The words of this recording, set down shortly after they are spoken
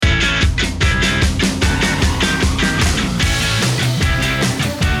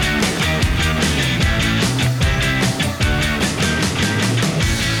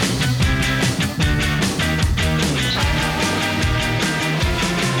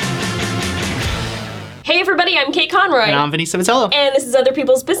everybody, I'm Kate Conroy. And I'm Vinny Savitello. And this is Other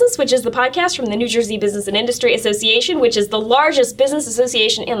People's Business, which is the podcast from the New Jersey Business and Industry Association, which is the largest business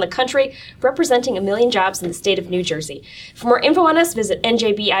association in the country, representing 1 million jobs in the state of New Jersey. For more info on us, visit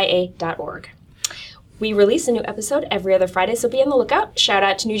njbia.org. We release a new episode every other Friday, so be on the lookout. Shout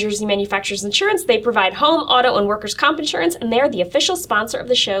out to New Jersey Manufacturers Insurance. They provide home, auto, and workers' comp insurance, and they're the official sponsor of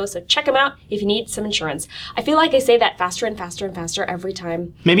the show, so check them out if you need some insurance. I feel like I say that faster and faster and faster every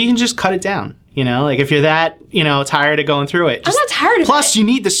time. Maybe you can just cut it down. You know, like if you're that, tired of going through it. I'm not tired of it. Plus, you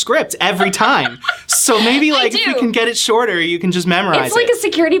need the script every time. So maybe like if you can get it shorter, you can just memorize it. It's like a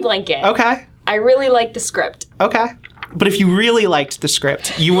security blanket. Okay. I really like the script. Okay. But if you really liked the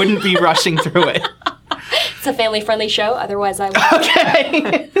script, you wouldn't be rushing through it. It's a family-friendly show, otherwise I would.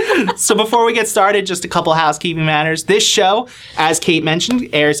 Okay. So before we get started, just a couple housekeeping matters. This show, as Kate mentioned,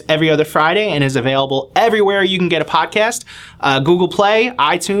 airs every other Friday and is available everywhere you can get a podcast. Google Play,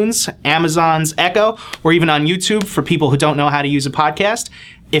 iTunes, Amazon's Echo, or even on YouTube for people who don't know how to use a podcast.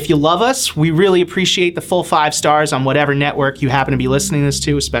 If you love us, we really appreciate the full 5 stars on whatever network you happen to be listening to this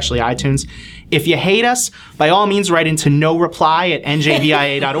to, especially iTunes. If you hate us, by all means, write into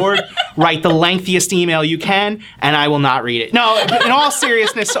noreply@njbia.org. Write the lengthiest email you can, and I will not read it. No, in all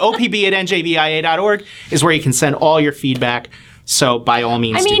seriousness, opb@njbia.org is where you can send all your feedback. So by all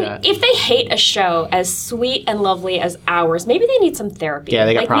means, do that. If they hate a show as sweet and lovely as ours, maybe they need some therapy. Yeah,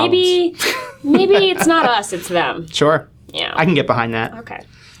 they got problems. Maybe it's not us, it's them. Sure. Yeah. I can get behind that. Okay.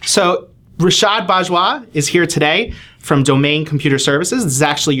 So Rashad Bajwa is here today from Domain Computer Services. This is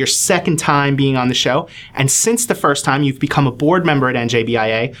actually your second time being on the show. And since the first time, you've become a board member at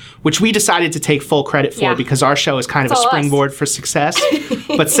NJBIA, which we decided to take full credit for because our show is kind of a springboard for success.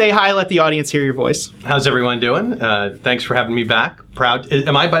 But say hi, let the audience hear your voice. How's everyone doing? Thanks for having me back. Proud.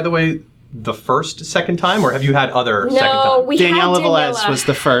 Am I, by the way, the second time, or have you had other second time? No, we had Daniela Velez was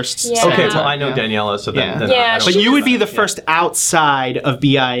the first. Yeah. Okay, well, I know Daniela, so then I don't But you would be the first outside of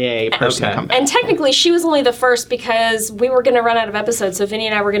BIA person to come back. And technically, she was only the first because we were going to run out of episodes, so Vinny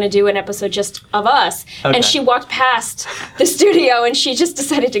and I were going to do an episode just of us. Okay. And she walked past the studio, and she just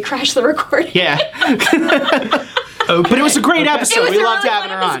decided to crash the recording. Yeah. Okay. But it was a great episode. We loved really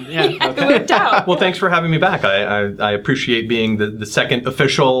having her on. Yeah. It worked out. Well, thanks for having me back. I appreciate being the second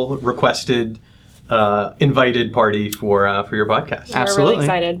official requested invited party for your podcast. Absolutely. We're really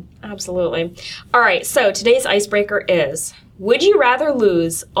excited. Absolutely. All right, so today's icebreaker is, would you rather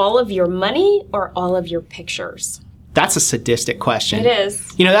lose all of your money or all of your pictures? That's a sadistic question. It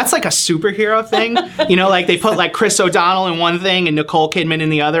is. That's like a superhero thing. Like they put like Chris O'Donnell in one thing and Nicole Kidman in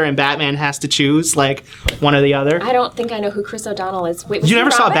the other, and Batman has to choose like one or the other. I don't think I know who Chris O'Donnell is. Wait, You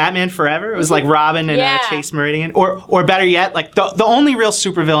never saw Batman Forever? It was like Robin and Chase Meridian. Or better yet, like the only real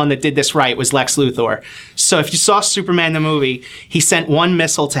supervillain that did this right was Lex Luthor. So if you saw Superman the movie, he sent one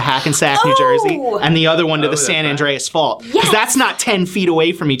missile to Hackensack, New Jersey, and the other one to the San Andreas Fault. Because that's not 10 feet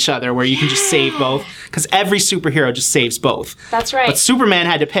away from each other where you can just save both. Because every superhero just saves both. That's right. But Superman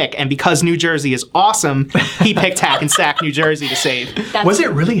had to pick, and because New Jersey is awesome, he picked Hackensack, New Jersey to save. Was it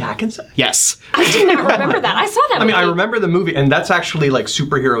really Hackensack? Yes. I did not remember that. I saw that movie. I remember the movie, and that's actually like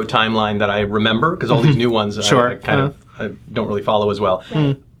superhero timeline that I remember, because all these new ones I don't really follow as well.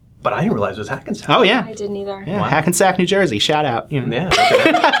 But I didn't realize it was Hackensack. Oh, yeah. I didn't either. Yeah, wow. Hackensack, New Jersey. Shout out. Yeah.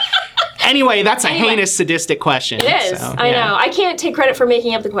 Okay. Anyway, that's a heinous, sadistic question. It is. So, I know. I can't take credit for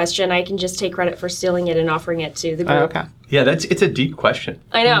making up the question. I can just take credit for stealing it and offering it to the group. Okay. Yeah, it's a deep question.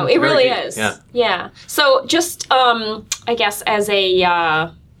 I know. It really deep. is. Yeah. Yeah. So just, I guess, as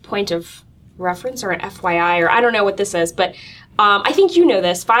a point of reference or an FYI, or I don't know what this is, but I think you know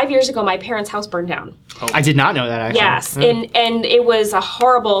this. 5 years ago, my parents' house burned down. Oh. I did not know that, actually. Yes, and it was a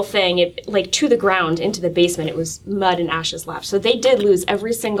horrible thing. It, like, to the ground, into the basement. It was mud and ashes left. So they did lose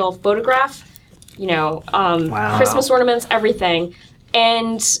every single photograph, wow. Christmas ornaments, everything.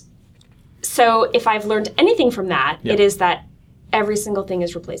 And so if I've learned anything from that, it is that every single thing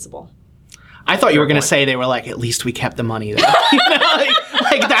is replaceable. I thought you were going to say they were like, at least we kept the money there.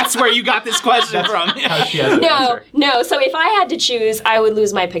 Like that's where you got this question from. How she has an answer. No. So if I had to choose, I would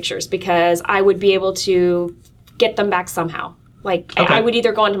lose my pictures because I would be able to get them back somehow. Like, I would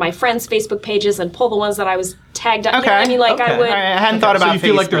either go onto my friends' Facebook pages and pull the ones that I was tagged up. Okay. You know what I mean? Like, I would. I hadn't thought about So you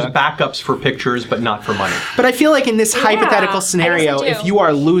feel Facebook. like there's backups for pictures, but not for money. But I feel like in this hypothetical I scenario, guess I do. if you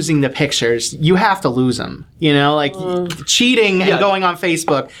are losing the pictures, you have to lose them. Like cheating and going on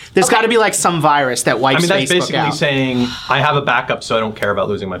Facebook, there's got to be like some virus that wipes that's Facebook basically out. saying, I have a backup, so I don't care about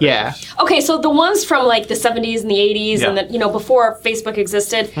losing my pictures. Yeah. Okay, so the ones from like the 70s and the 80s and the, before Facebook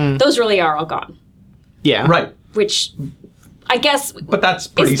existed, those really are all gone. Yeah. Right. Which, I guess. But that's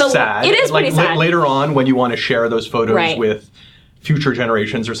pretty sad. It is pretty sad. Later on, when you want to share those photos with future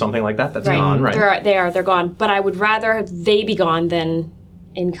generations or something like that. That's gone, right? They're gone. But I would rather they be gone than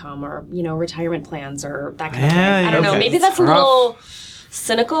income or, retirement plans or that kind of thing. I don't know. Maybe that's a little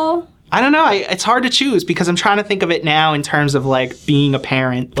cynical. I don't know. It's hard to choose because I'm trying to think of it now in terms of like being a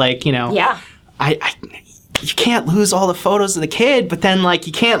parent. Like, Yeah. You can't lose all the photos of the kid, but then like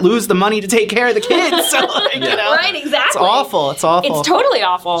you can't lose the money to take care of the kids. So like, Right, exactly. It's awful. It's totally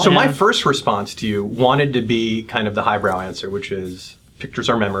awful. So my first response to you wanted to be kind of the highbrow answer, which is pictures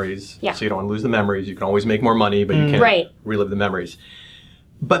are memories. Yeah. So you don't want to lose the memories. You can always make more money, but you can't relive the memories.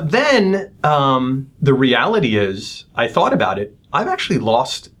 But then the reality is, I thought about it. I've actually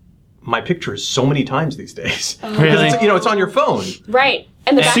lost my pictures so many times these days. Really? Because it's on your phone. Right.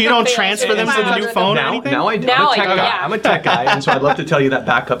 So you don't transfer them to the new phone or anything? Now I'm a tech guy, and so I'd love to tell you that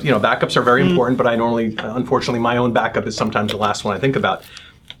backups are very important, but I normally, unfortunately, my own backup is sometimes the last one I think about.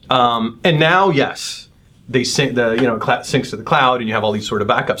 And now, yes, they sync syncs to the cloud, and you have all these sort of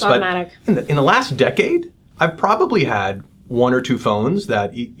backups. Automatic. But in the last decade, I've probably had one or two phones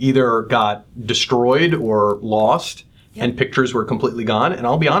that either got destroyed or lost, and pictures were completely gone. And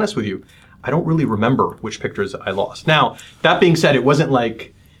I'll be honest with you, I don't really remember which pictures I lost. Now, that being said, it wasn't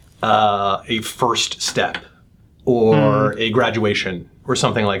like a first step or a graduation or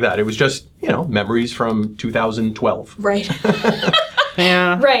something like that. It was just, memories from 2012. Right.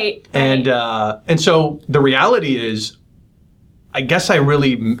 Yeah. Right. And so the reality is, I guess I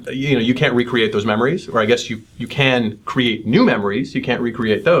really, you can't recreate those memories, or I guess you can create new memories. You can't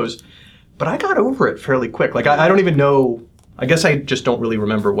recreate those. But I got over it fairly quick. Like, I don't even know. I guess I just don't really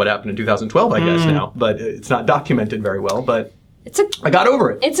remember what happened in 2012, I guess, now. But it's not documented very well. But I got over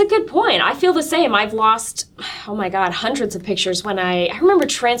it. It's a good point. I feel the same. I've lost, hundreds of pictures when I remember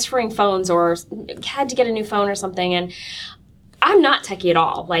transferring phones or had to get a new phone or something. And I'm not techie at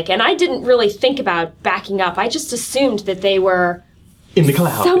all. And I didn't really think about backing up. I just assumed that they were in the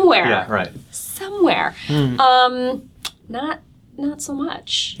cloud. Somewhere. Yeah, right. Somewhere. Not so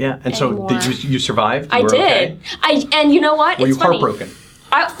much. Yeah, and anymore. So did you survived? I did. Okay? And you know what? Were it's you funny. heartbroken?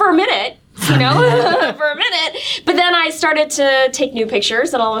 For a minute, for a minute. But then I started to take new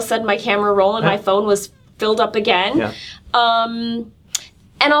pictures, and all of a sudden my camera roll and my phone was filled up again. Yeah. And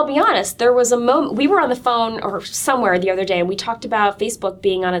I'll be honest, there was a moment, we were on the phone or somewhere the other day, and we talked about Facebook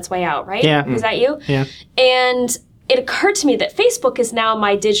being on its way out, right? Yeah. Was that you? Yeah. And it occurred to me that Facebook is now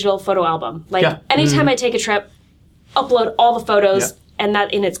my digital photo album. Anytime I take a trip, upload all the photos, and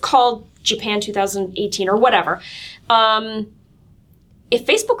it's called Japan 2018 or whatever. If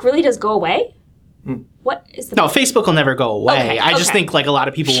Facebook really does go away, what is the... No, Facebook will never go away. Okay, I just think a lot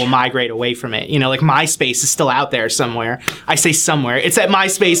of people will migrate away from it. MySpace is still out there somewhere. I say somewhere. It's at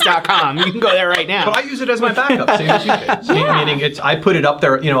myspace.com. You can go there right now. But I use it as my backup, same as you do. Meaning I put it up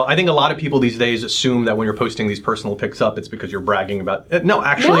there. I think a lot of people these days assume that when you're posting these personal pics up, it's because you're bragging about it. No,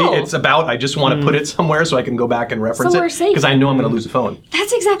 actually, it's about I just want to put it somewhere so I can go back and reference somewhere it. Safe. Because I know I'm going to lose a phone.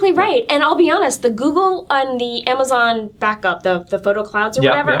 That's exactly right. And I'll be honest, the Google and the Amazon backup, the photo clouds or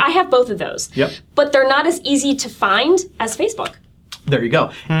whatever, I have both of those. Yep. But they're not as easy to find as Facebook. There you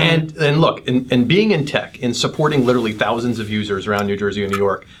go. And look, in being in tech, in supporting literally thousands of users around New Jersey and New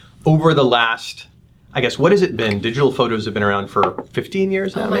York, over the last, I guess, what has it been? Digital photos have been around for 15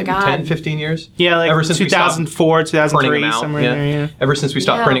 years now, maybe? God. 10, 15 years? Yeah, ever since 2004, 2003, somewhere in there, yeah. Ever since we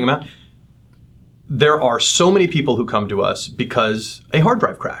stopped printing them out. There are so many people who come to us because a hard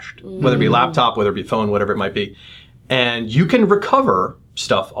drive crashed, whether it be a laptop, whether it be a phone, whatever it might be. And you can recover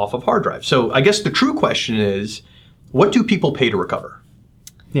stuff off of hard drives. So I guess the true question is, what do people pay to recover?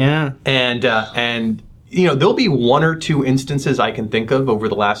 Yeah. And there'll be one or two instances I can think of over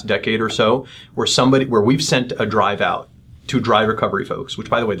the last decade or so where we've sent a drive out to drive recovery folks, which,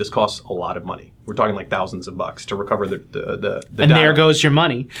 by the way, this costs a lot of money. We're talking like thousands of bucks to recover the and data. There goes your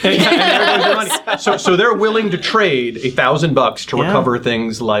money. And there goes your money. So they're willing to trade $1,000 to recover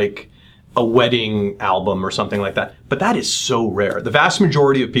things like a wedding album or something like that. But that is so rare. The vast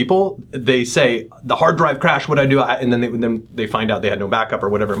majority of people, they say, the hard drive crashed, what'd I do? And then they find out they had no backup or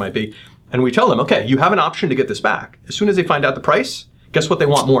whatever it might be. And we tell them, okay, you have an option to get this back. As soon as they find out the price, guess what they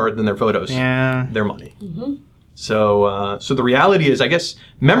want more than their photos? Yeah. Their money. Mm-hmm. So the reality is, I guess,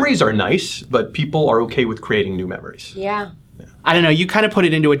 memories are nice, but people are okay with creating new memories. Yeah. I don't know, you kind of put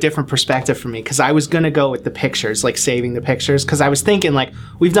it into a different perspective for me because I was going to go with the pictures, like saving the pictures, because I was thinking,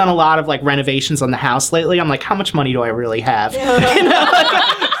 we've done a lot of, renovations on the house lately. I'm like, how much money do I really have?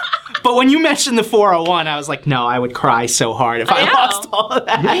 But when you mentioned the 401, I was like, no, I would cry so hard if I lost all of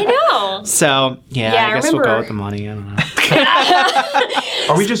that. I know. So, I guess we'll go with the money. I don't know.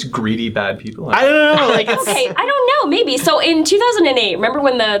 Are we just greedy bad people? I don't know. Like, it's, Okay, I don't know. Maybe. So in 2008, remember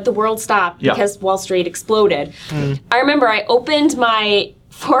when the world stopped Yeah. because Wall Street exploded? I remember I opened my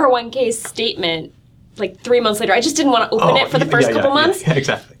 401k statement like 3 months later. I just didn't want to open it for the first couple months. Yeah,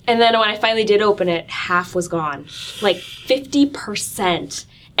 exactly. And then when I finally did open it, half was gone. Like 50%.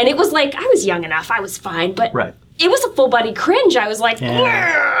 And it was like, I was young enough. I was fine. But Right. it was a full body cringe. I was like,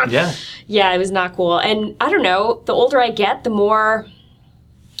 Yeah. "Grr." Yeah. Yeah, it was not cool. And I don't know, the older I get, the more,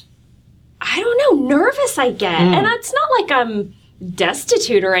 I don't know, nervous I get. And it's not like I'm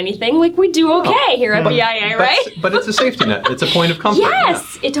destitute or anything. Like, we do okay here at BIA, right? But it's a safety net. It's a point of comfort.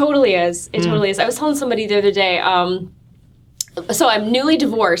 Yes, it totally is. It totally is. I was telling somebody the other day, so I'm newly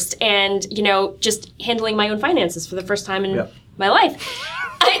divorced and, just handling my own finances for the first time in my life.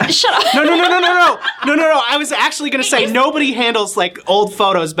 Shut up. no. I was actually going to say nobody handles like old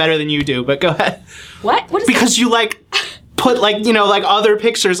photos better than you do, but go ahead. What? What is Because you like put like, like other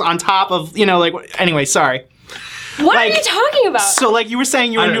pictures on top of, anyway, sorry. What like- are you talking about? So like you were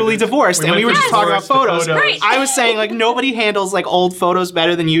saying you I were don't know, newly divorced and we were went just from talking about divorce to photos. Right. I was saying like nobody handles like old photos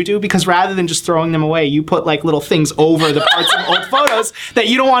better than you do because rather than just throwing them away, you put like little things over the parts of old photos that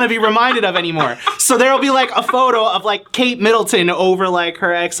you don't want to be reminded of anymore. So there'll be like a photo of like Kate Middleton over like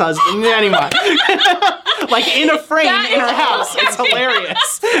her ex-husband. Anyway. Like in a frame That in is her house. It's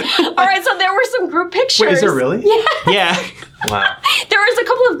hilarious. All right, so there were some group pictures. Wait, is there really? Yeah. Yeah. Wow. There was a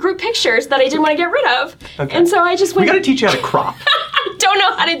couple of group pictures that I didn't want to get rid of. Okay. And so I just We went, got to teach you how to crop. I don't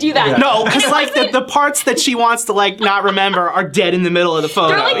know how to do that. Yeah. No, because like the parts that she wants to like not remember are dead in the middle of the photo.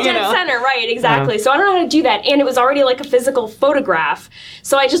 They're like you dead know? center, right, exactly. So I don't know how to do that. And it was already like a physical photograph.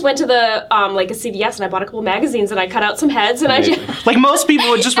 So I just went to the, like a CVS and I bought a couple magazines and I cut out some heads and I just, Like most people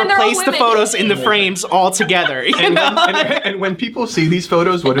would just And they're all replace the women. photos in the frames altogether. You And know? and when people see these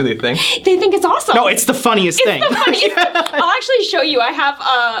photos, what do they think? they think it's awesome. No, it's the funniest thing. the funniest. I'll actually show you. I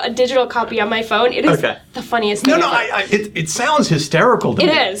have a digital copy on my phone. It is Okay. the funniest thing No, ever. it sounds hysterical to It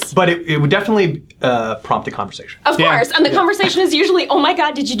me. is. But it would definitely prompt a conversation. Of Yeah. course. And the conversation is usually, oh my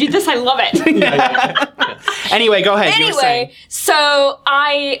God, did you do this? I love it. Anyway, go ahead. You were saying. Anyway, so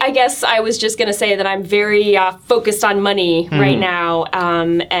I guess I was just going to say that I'm very focused on money right now.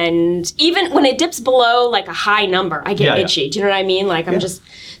 And even when it dips below like a high number, I get Yeah, yeah. itchy. Do you know what I mean? Like I'm just,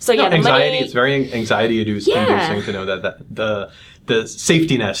 so yeah, the Anxiety. money. It's very anxiety-inducing Yeah. to know that the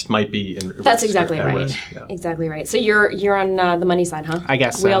safety nest might be in. That's exactly at right. risk. Yeah. Exactly right. So you're on the money side, huh? I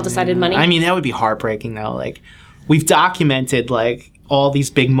guess we so, all decided money. I mean, that would be heartbreaking though. Like we've documented like all these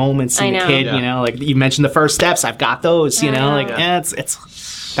big moments in I the know. kid. Yeah. You know, like you mentioned the first steps. I've got those. You know, know. like Yeah.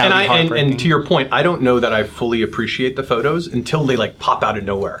 it's. That And would be heartbreaking. and to your point, I don't know that I fully appreciate the photos until they like pop out of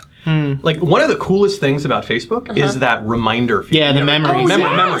nowhere. Like one of the coolest things about Facebook is that reminder feature. Yeah, the memories.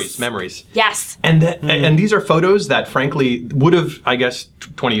 Oh, yes. memories. Yes. And and these are photos that frankly would have, I guess,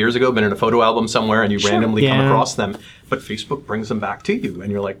 20 years ago been in a photo album somewhere and you randomly come Yeah. across them. But Facebook brings them back to you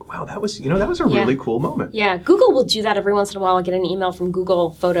and you're like, wow, that was a really cool moment. Yeah, Google will do that every once in a while. I'll get an email from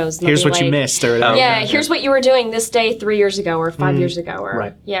Google Photos. And they'll Here's be what you like, missed, or whatever. Yeah, here's what you were doing this day 3 years ago or 5 years ago. Or,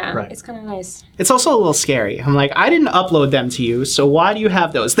 Right, Yeah, right. it's kind of nice. It's also a little scary. I'm like, I didn't upload them to you, so why do you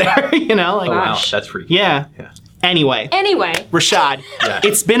have those there? You know, like, Oh, wow, Gosh. that's freaky. yeah. Yeah. Anyway, Anyway, Rashad, Yeah.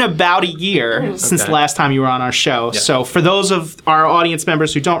 it's been about a year since Okay. the last time you were on our show. Yeah. So for those of our audience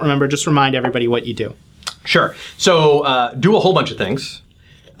members who don't remember, just remind everybody what you do. Sure. So do a whole bunch of things.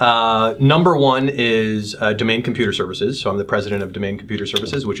 Number one is Domain Computer Services. So I'm the president of Domain Computer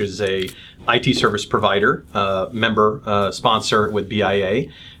Services, which is a IT service provider, member, sponsor with BIA.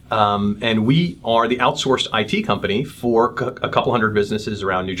 And we are the outsourced IT company for a couple hundred businesses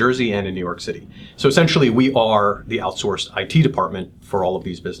around New Jersey and in New York City. So essentially, we are the outsourced IT department for all of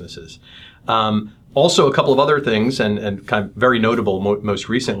these businesses. Also, a couple of other things, and kind of very notable most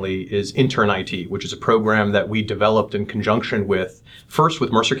recently, is Intern IT, which is a program that we developed in conjunction with, first with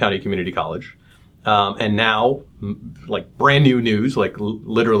Mercer County Community College, and now, like brand new news, like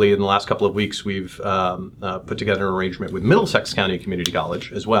literally in the last couple of weeks, we've put together an arrangement with Middlesex County Community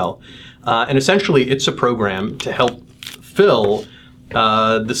College as well. And essentially, it's a program to help fill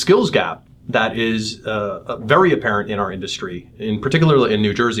the skills gap that is very apparent in our industry, in particular in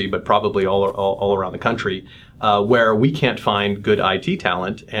New Jersey, but probably all around the country, where we can't find good IT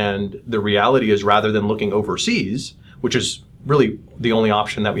talent. And the reality is, rather than looking overseas, which is really the only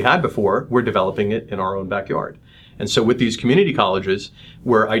option that we had before, we're developing it in our own backyard. And so with these community colleges,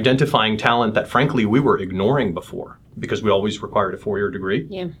 we're identifying talent that frankly we were ignoring before because we always required a 4-year degree.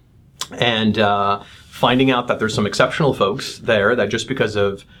 yeah. And finding out that there's some exceptional folks there that just because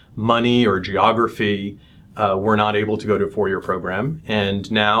of money or geography were not able to go to a 4-year program.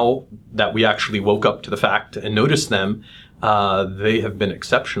 And now that we actually woke up to the fact and noticed them, they have been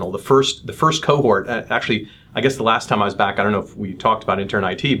exceptional. The first cohort, actually, I guess the last time I was back, I don't know if we talked about intern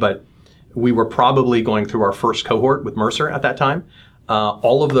IT, but we were probably going through our first cohort with Mercer at that time.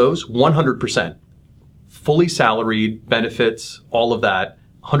 All of those, 100%, fully salaried, benefits, all of that,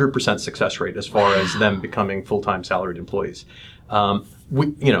 100% success rate as far as them becoming full-time salaried employees. We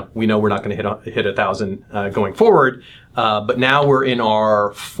know we're not going to hit 1,000 going forward, but now we're in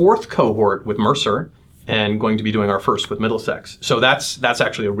our fourth cohort with Mercer and going to be doing our first with Middlesex. So that's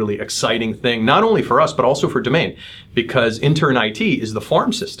actually a really exciting thing, not only for us, but also for Domain, because intern IT is the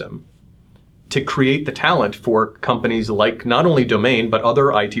farm system to create the talent for companies like not only Domain, but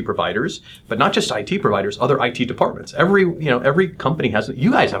other IT providers, but not just IT providers, other IT departments. Every company has,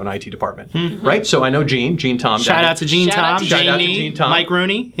 you guys have an IT department, right? So I know Gene Tom. Shout out to Gene Tom, Gene Tom. Mike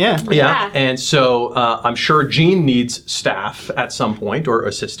Rooney. Yeah. And so I'm sure Gene needs staff at some point or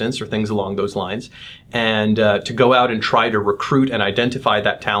assistants or things along those lines. And to go out and try to recruit and identify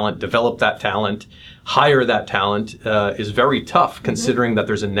that talent, develop that talent, hire that talent is very tough, considering that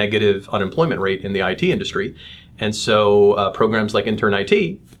there's a negative unemployment rate in the IT industry. And so programs like Intern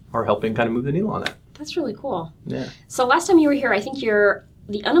IT are helping kind of move the needle on that. That's really cool. Yeah. So last time you were here, I think the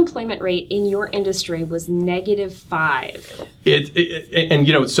unemployment rate in your industry was -5.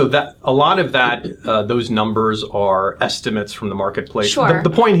 So that a lot of that, those numbers are estimates from the marketplace. Sure. The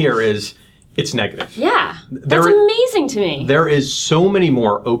point here is it's negative. Yeah. That's amazing to me. There is so many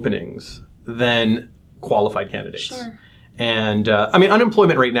more openings than qualified candidates. Sure. And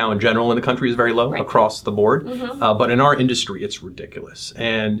unemployment rate now in general in the country is very low across the board. But in our industry, it's ridiculous.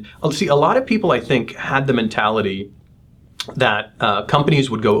 And see, a lot of people, I think, had the mentality that companies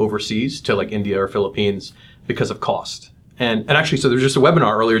would go overseas to like India or Philippines because of cost. And actually, so there was just a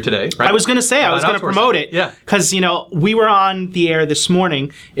webinar earlier today. Right? I was going to say, I was going to promote it. Yeah. Because, we were on the air this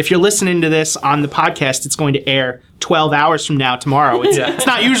morning. If you're listening to this on the podcast, it's going to air 12 hours from now tomorrow. It's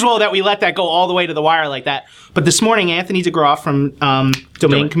not usual that we let that go all the way to the wire like that. But this morning, Anthony DeGroff from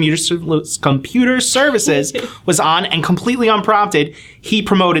Domain Computer Services was on, and completely unprompted, he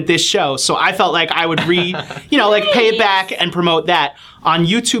promoted this show. So I felt like I would pay it back and promote that. On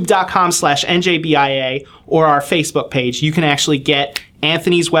youtube.com/NJBIA or our Facebook page, you can actually get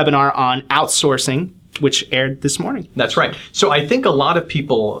Anthony's webinar on outsourcing, which aired this morning. That's right. So I think a lot of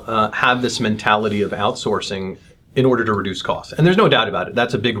people have this mentality of outsourcing in order to reduce costs. And there's no doubt about it.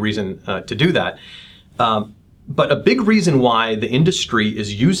 That's a big reason to do that. But a big reason why the industry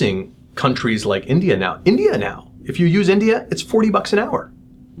is using countries like India now, if you use India, it's $40 an hour.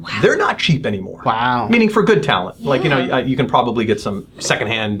 Wow. They're not cheap anymore. Wow. Meaning for good talent. Yeah. Like, you can probably get some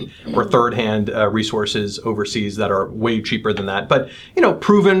secondhand or third-hand resources overseas that are way cheaper than that. But,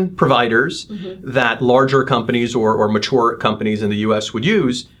 proven providers that larger companies or mature companies in the U.S. would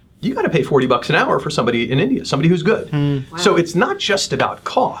use, you got to pay $40 an hour for somebody in India, somebody who's good. Wow. So it's not just about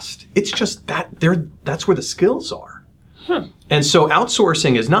cost. It's just that's where the skills are. And so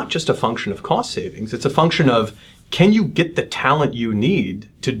outsourcing is not just a function of cost savings. It's a function of, can you get the talent you need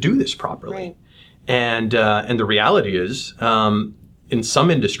to do this properly? Right. And the reality is, in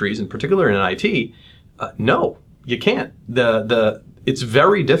some industries, in particular in IT, no, you can't. It's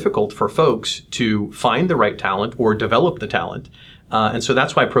very difficult for folks to find the right talent or develop the talent. And so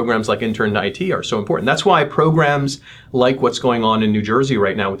that's why programs like Intern IT are so important. That's why programs like what's going on in New Jersey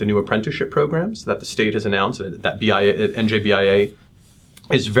right now with the new apprenticeship programs that the state has announced, that NJBIA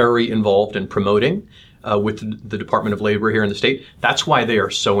is very involved in promoting with the Department of Labor here in the state. That's why they are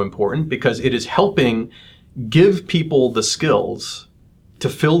so important, because it is helping give people the skills to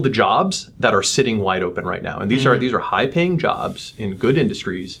fill the jobs that are sitting wide open right now. And these are high-paying jobs in good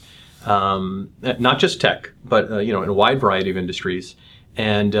industries, not just tech, but in a wide variety of industries,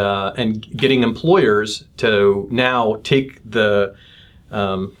 and getting employers to now take the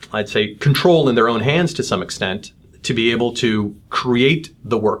I'd say control in their own hands to some extent, to be able to create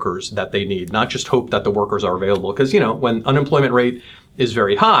the workers that they need, not just hope that the workers are available. Because, when unemployment rate is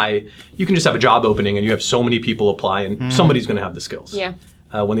very high, you can just have a job opening and you have so many people apply and somebody's going to have the skills. Yeah.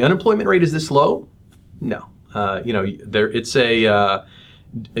 When the unemployment rate is this low, no.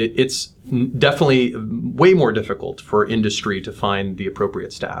 It's definitely way more difficult for industry to find the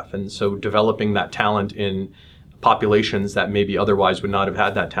appropriate staff. And so developing that talent in populations that maybe otherwise would not have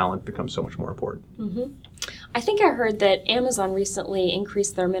had that talent becomes so much more important. I think I heard that Amazon recently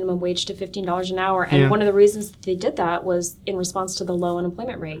increased their minimum wage to $15 an hour, and one of the reasons that they did that was in response to the low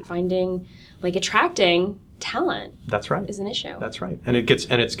unemployment rate. Attracting talent. That's right. Is an issue. That's right, and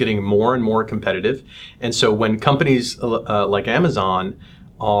it's getting more and more competitive. And so when companies like Amazon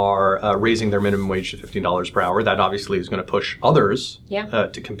are raising their minimum wage to $15 per hour. That obviously is going to push others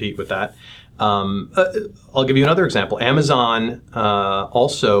to compete with that. I'll give you another example. Amazon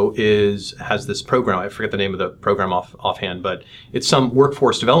also has this program. I forget the name of the program offhand, but it's some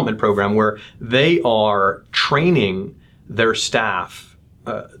workforce development program where they are training their staff,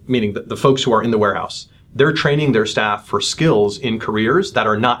 meaning the folks who are in the warehouse. They're training their staff for skills in careers that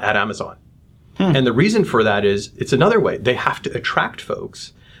are not at Amazon. And the reason for that is it's another way. They have to attract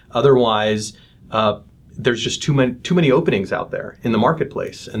folks. Otherwise, there's just too many openings out there in the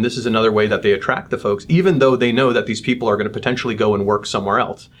marketplace. And this is another way that they attract the folks, even though they know that these people are going to potentially go and work somewhere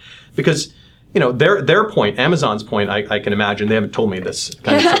else. Because, their point, Amazon's point, I can imagine, they haven't told me this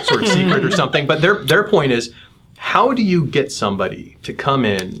kind of sort of secret or something, but their point is, how do you get somebody to come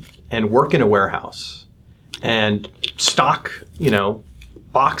in and work in a warehouse and stock,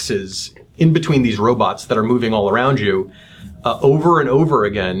 boxes in between these robots that are moving all around you over and over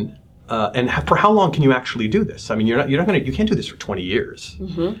again? And for how long can you actually do this? I mean, you can't do this for 20 years.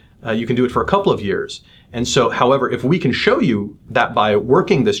 Mm-hmm. You can do it for a couple of years. And so, however, if we can show you that by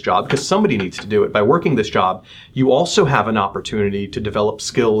working this job, because somebody needs to do it, by working this job, you also have an opportunity to develop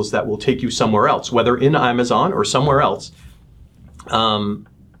skills that will take you somewhere else, whether in Amazon or somewhere else.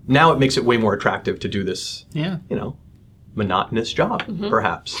 Now it makes it way more attractive to do this, monotonous job,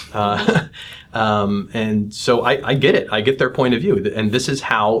 perhaps. And so I get it. I get their point of view. And this is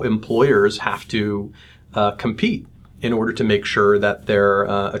how employers have to compete in order to make sure that they're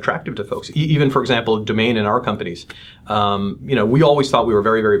attractive to folks. Even, for example, Domain in our companies. We always thought we were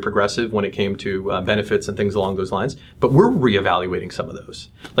very, very progressive when it came to benefits and things along those lines. But we're reevaluating some of those.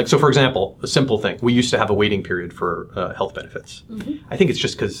 So for example, a simple thing. We used to have a waiting period for health benefits. Mm-hmm. I think it's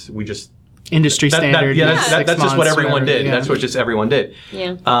just because we just... Industry standard. That's just what everyone did. Yeah. That's what just everyone did.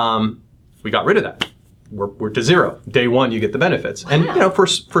 Yeah. We got rid of that. We're to zero. Day one, you get the benefits. Wow. And for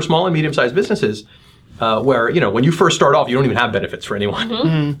small and medium-sized businesses, where when you first start off, you don't even have benefits for anyone.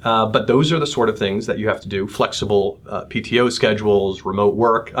 Mm-hmm. But those are the sort of things that you have to do. Flexible PTO schedules, remote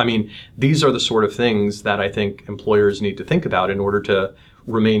work. I mean, these are the sort of things that I think employers need to think about in order to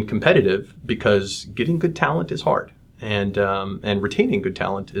remain competitive, because getting good talent is hard. And retaining good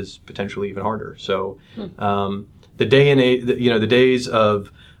talent is potentially even harder. So the days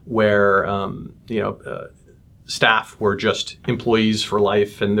of where staff were just employees for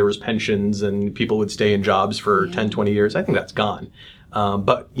life and there was pensions and people would stay in jobs for 10, 20 years, I think that's gone.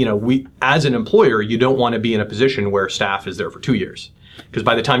 But we, as an employer, you don't want to be in a position where staff is there for 2 years. Because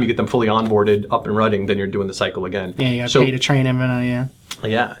by the time you get them fully onboarded, up and running, then you're doing the cycle again. Yeah, you got to pay to train them.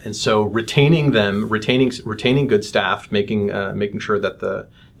 Yeah, and so retaining good staff, making sure that the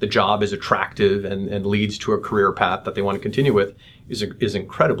job is attractive and leads to a career path that they want to continue with is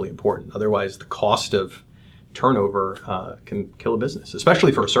incredibly important. Otherwise, the cost of turnover can kill a business,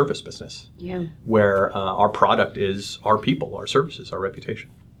 especially for a service business. Yeah, where our product is our people, our services, our reputation.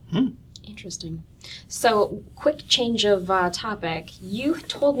 Interesting. So, quick change of topic. You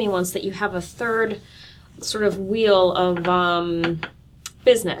told me once that you have a third sort of wheel of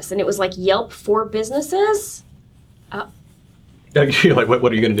business, and it was like Yelp for businesses. You're like, what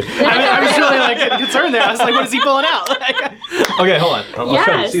are you going to do? I was really concerned there. I was like, what is he pulling out? Okay, hold on. I'll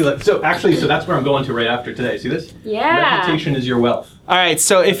try to see. So that's where I'm going to right after today. See this? Yeah. Reputation is your wealth. All right,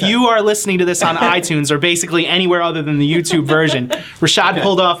 so if you are listening to this on iTunes or basically anywhere other than the YouTube version, Rashad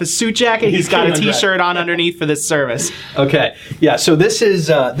pulled off his suit jacket. He's got a T-shirt on underneath for this service. Okay, yeah. So this is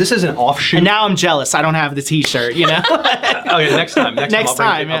an offshoot. And now I'm jealous. I don't have the T-shirt. Okay, next time.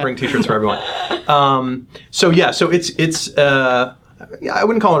 I'll bring T-shirts for everyone. So it's I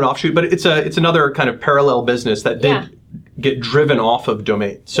wouldn't call it an offshoot, but it's another kind of parallel business that did get driven off of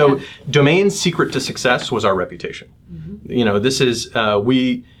Domain. So Domain's secret to success was our reputation. Mm-hmm. This is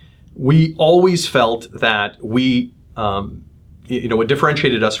we always felt that what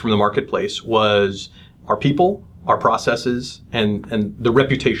differentiated us from the marketplace was our people, our processes, and the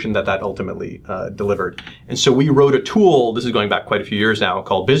reputation that ultimately delivered. And so we wrote a tool, this is going back quite a few years now,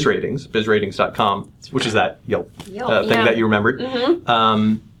 called BizRatings, bizratings.com, which is that Yelp thing that you remembered,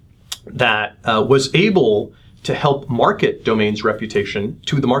 that was able to help market Domain's reputation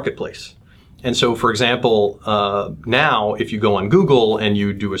to the marketplace. And so, for example, now if you go on Google and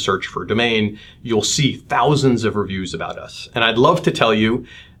you do a search for Domain, you'll see thousands of reviews about us. And I'd love to tell you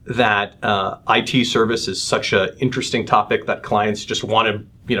that IT service is such an interesting topic that clients just want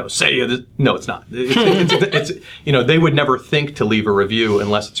to, say, no, it's not. It's they would never think to leave a review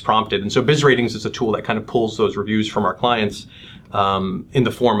unless it's prompted. And so BizRatings is a tool that kind of pulls those reviews from our clients in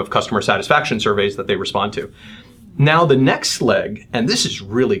the form of customer satisfaction surveys that they respond to. Now, the next leg, and this is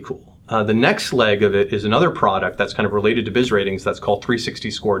really cool, The next leg of it is another product that's kind of related to biz ratings that's called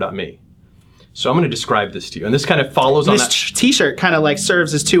 360score.me. So I'm going to describe this to you. And this kind of follows on This that. T-shirt kind of like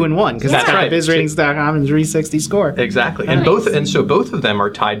serves as 2-in-1 because That's it's got right. bizratings.com and 360 score. Exactly. And so both of them are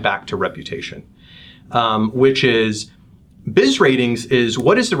tied back to reputation, which is biz ratings is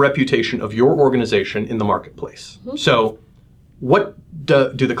what is the reputation of your organization in the marketplace. So what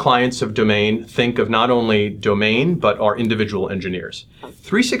do the clients of Domain think of not only Domain, but our individual engineers?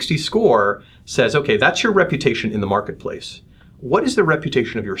 360 Score says, okay, that's your reputation in the marketplace. What is the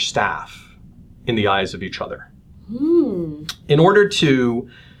reputation of your staff in the eyes of each other? In order to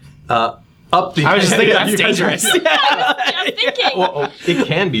up the... I was just thinking Yeah, that's you guys are- dangerous. I'm thinking. Well, it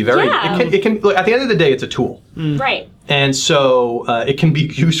can be very... Yeah. It can, look, at the end of the day, it's a tool. Right. And so it can be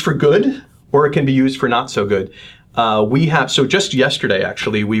used for good or it can be used for not so good. So just yesterday,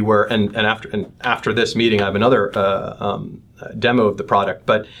 actually, we were, and after this meeting, I have another demo of the product.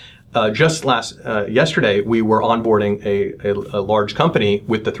 But just yesterday, we were onboarding a large company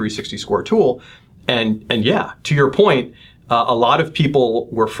with the 360 Score tool, and yeah, to your point, a lot of people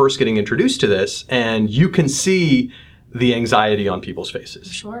were first getting introduced to this, and you can see the anxiety on people's faces.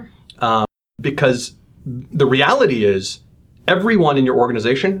 Sure. Because the reality is, everyone in your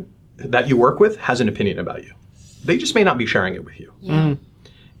organization that you work with has an opinion about you. They just may not be sharing it with you. Yeah.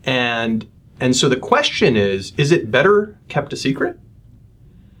 And so the question is it better kept a secret?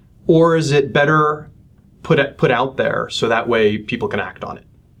 Or is it better put out there so that way people can act on it?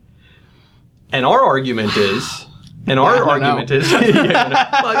 And our argument is... So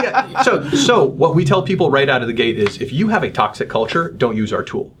what we tell people right out of the gate is, if you have a toxic culture, don't use our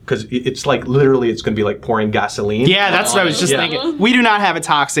tool, because it's like literally it's going to be like pouring gasoline. Yeah, that's what I was just thinking. We do not have a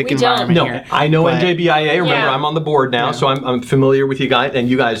toxic We don't. environment No, here. I know But- NJBIA. Remember, Yeah. I'm on the board now, so I'm familiar with you guys. And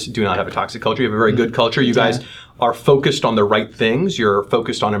you guys do not have a toxic culture. You have a very good culture. You guys are focused on the right things. You're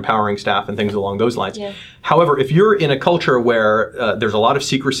focused on empowering staff and things along those lines. Yeah. However, if you're in a culture where there's a lot of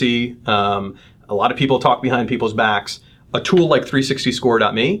secrecy, a lot of people talk behind people's backs, a tool like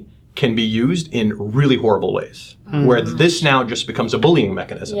 360score.me can be used in really horrible ways, where this now just becomes a bullying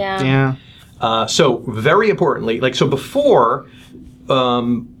mechanism. Yeah. Yeah. So very importantly, before,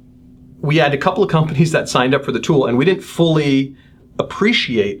 we had a couple of companies that signed up for the tool, and we didn't fully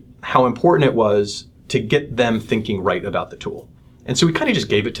appreciate how important it was to get them thinking right about the tool. And so we kind of just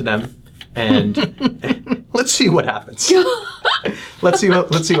gave it to them, and let's see what happens. Let's see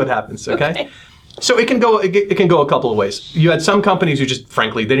what happens. Okay. So it can go a couple of ways. You had some companies who just,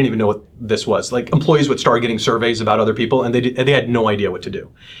 frankly, they didn't even know what this was. Like, employees would start getting surveys about other people, and they had no idea what to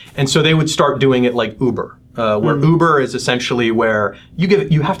do. And so they would start doing it like Uber, where Uber is essentially where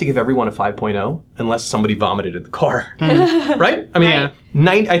you have to give everyone a 5.0 unless somebody vomited in the car, right? I mean,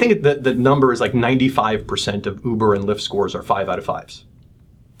 I think the number is like 95% of Uber and Lyft scores are 5 out of 5s.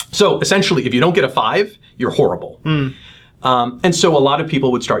 So essentially, if you don't get a 5, you're horrible. And so a lot of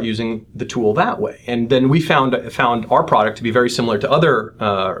people would start using the tool that way. And then we found our product to be very similar to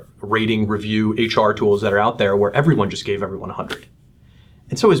other rating, review, HR tools that are out there, where everyone just gave everyone 100.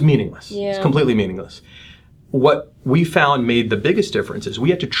 And so it was meaningless. Yeah. It's completely meaningless. What we found made the biggest difference is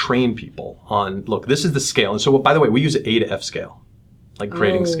we had to train people on, look, this is the scale. And so, by the way, we use an A to F scale, like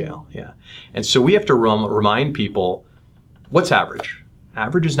grading scale. Yeah. And so we have to remind people, what's average?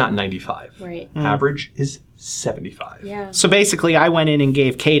 Average is not 95. Right. Average is 75. Yeah. So basically, I went in and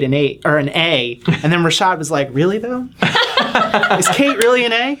gave Kate an A, and then Rashad was like, "Really though? Is Kate really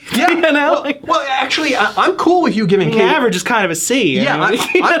an A? Yeah. You know? Well, actually, I'm cool with you giving The Kate. average is kind of a C. Yeah,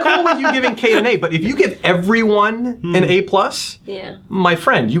 I'm cool with you giving Kate an A. But if you give everyone an A plus, Yeah. my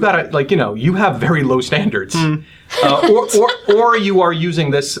friend, you gotta you have very low standards. Or you are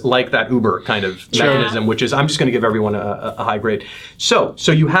using this like that Uber kind of mechanism, which is, I'm just going to give everyone a high grade. So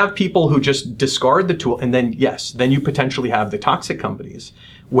you have people who just discard the tool, and then you potentially have the toxic companies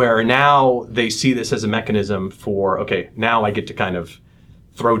where now they see this as a mechanism for, okay, now I get to kind of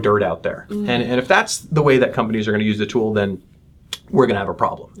throw dirt out there. And if that's the way that companies are going to use the tool, then we're going to have a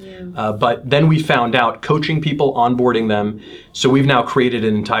problem. Yeah. But then we found out coaching people, onboarding them. So we've now created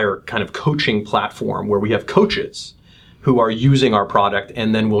an entire kind of coaching platform where we have coaches who are using our product,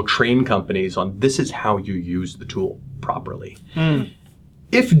 and then we'll train companies on, this is how you use the tool properly.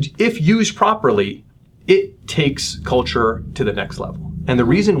 If used properly, it takes culture to the next level. And the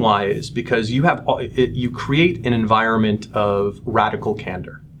reason why is because you create an environment of radical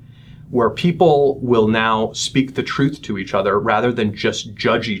candor, where people will now speak the truth to each other rather than just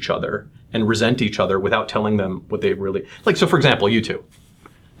judge each other and resent each other without telling them what they really like. So, for example, you two.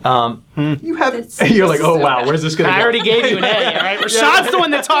 You have. You're like, oh wow, where's this going to go? I already gave you an A, all right? Rashad's the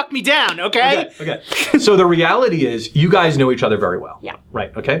one that talked me down, okay? Okay. So the reality is, you guys know each other very well. Yeah.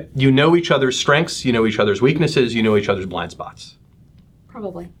 Right. Okay. You know each other's strengths. You know each other's weaknesses. You know each other's blind spots.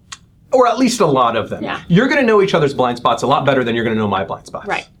 Probably. Or at least a lot of them. Yeah. You're going to know each other's blind spots a lot better than you're going to know my blind spots.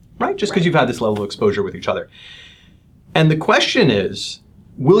 Right. Right? Just because you've had this level of exposure with each other. And the question is,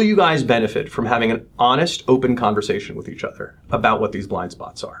 will you guys benefit from having an honest, open conversation with each other about what these blind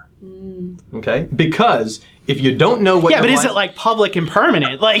spots are? Okay? Because if you don't know what Yeah, but is it like public and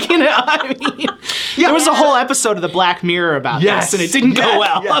permanent? Like, you know, I mean, there was a whole episode of the Black Mirror about this, and it didn't go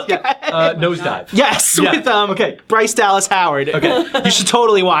well. Nosedive. Yes, Yeah. with Bryce Dallas Howard. Okay. You should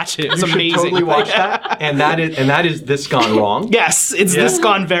totally watch it. It's You should amazing. totally watch that. And that is This Gone Wrong. Yes, it's this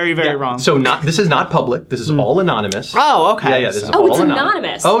gone very, very wrong. So this is not public. This is all anonymous. Oh, okay. Yeah, this is Oh, all it's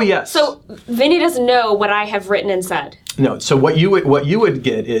anonymous. Oh, yes. So Vinny doesn't know what I have written and said. No, so what you would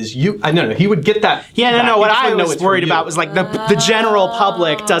get is he would get that. Yeah, back. no. He What just I wouldn't know was it's worried from about you. was like the general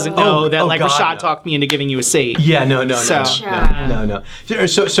public doesn't know that like God, Rashad no. talked me into giving you a C. Yeah, no. So-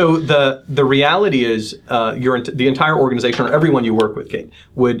 So the reality is, the entire organization or everyone you work with, Kate,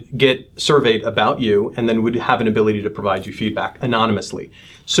 would get surveyed about you and then would have an ability to provide you feedback anonymously.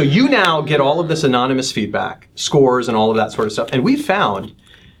 So you now get all of this anonymous feedback, scores, and all of that sort of stuff. And we found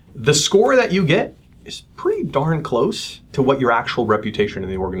the score that you get is pretty darn close to what your actual reputation in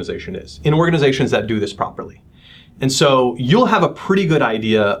the organization is, in organizations that do this properly. And so you'll have a pretty good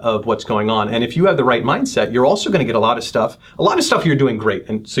idea of what's going on. And if you have the right mindset, you're also going to get a lot of stuff you're doing great,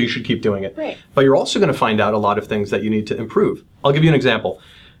 and so you should keep doing it. Right. But you're also going to find out a lot of things that you need to improve. I'll give you an example.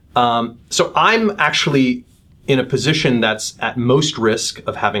 So I'm actually in a position that's at most risk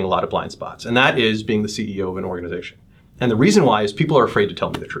of having a lot of blind spots, and that is being the CEO of an organization. And the reason why is people are afraid to tell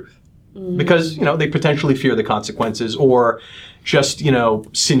me the truth. Because, they potentially fear the consequences or just,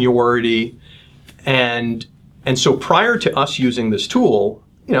 seniority. And so prior to us using this tool,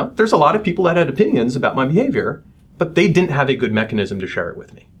 there's a lot of people that had opinions about my behavior, but they didn't have a good mechanism to share it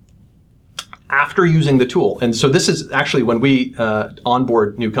with me. After using the tool, and so this is actually when we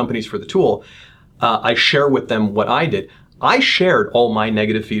onboard new companies for the tool, I share with them what I did. I shared all my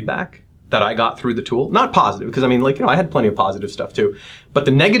negative feedback that I got through the tool. Not positive, because I had plenty of positive stuff too. But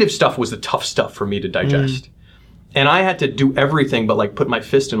the negative stuff was the tough stuff for me to digest. And I had to do everything but put my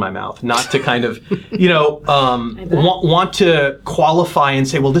fist in my mouth, not to kind of, want to qualify and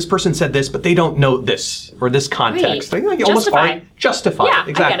say, well, this person said this, but they don't know this or this context. Right. You Justify. Justify Yeah, it.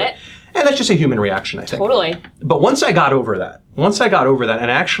 Exactly. I get it. And that's just a human reaction, I think. Totally. But once I got over that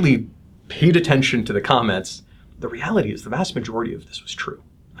and actually paid attention to the comments, the reality is the vast majority of this was true.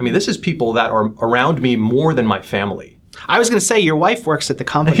 This is people that are around me more than my family. I was going to say, your wife works at the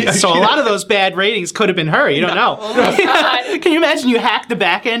company, so a lot of those bad ratings could have been her. You don't know. Oh my God. Can you imagine you hack the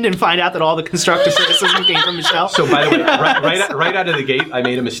back end and find out that all the constructive criticism came from Michelle? So, by the way, right out of the gate, I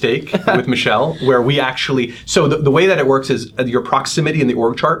made a mistake with Michelle where we actually... So the way that it works is your proximity in the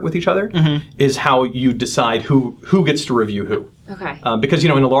org chart with each other is how you decide who gets to review who. Okay. Because,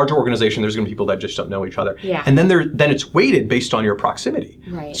 in a larger organization, there's going to be people that just don't know each other. Yeah. And then it's weighted based on your proximity.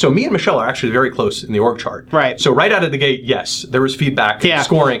 Right. So me and Michelle are actually very close in the org chart. Right. So right out of the gate, yes, there was feedback,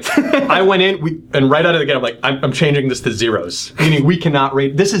 scoring. I went in, and right out of the gate, I'm like, I'm changing this to zeros. Meaning we cannot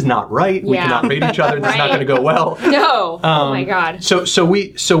rate, this is not right. We cannot rate each other. This is not going to go well. No. Oh my God. So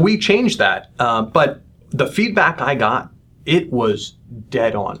we changed that. But the feedback I got, it was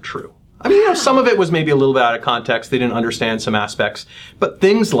dead on true. Some of it was maybe a little bit out of context. They didn't understand some aspects. But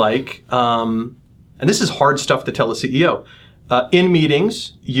things like, and this is hard stuff to tell a CEO. In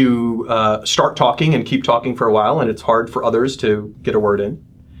meetings, you start talking and keep talking for a while, and it's hard for others to get a word in.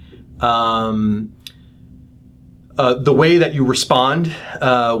 The way that you respond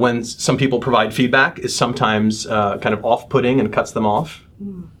when some people provide feedback is sometimes kind of off-putting and cuts them off.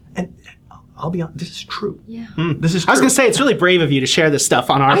 And I'll be honest, this is true. Yeah. This is true. I was going to say, it's really brave of you to share this stuff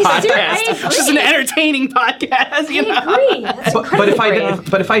on our podcast. I It's just an entertaining podcast. I agree. That's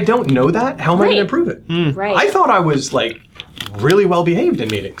But if I don't know that, how am I going to improve it? Right. I thought I was really well behaved in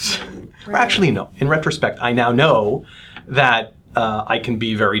meetings. Or actually, no. In retrospect, I now know that I can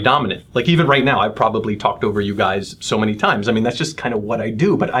be very dominant. Even right now, I've probably talked over you guys so many times. That's just kind of what I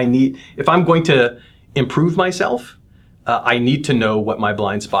do. But if I'm going to improve myself, I need to know what my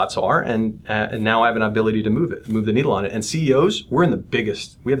blind spots are, and now I have an ability to move the needle on it. And CEOs, we have the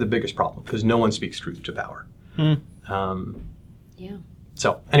biggest problem because no one speaks truth to power. Yeah.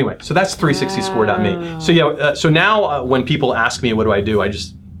 So anyway, so that's 360score.me. So so now when people ask me what do I do, I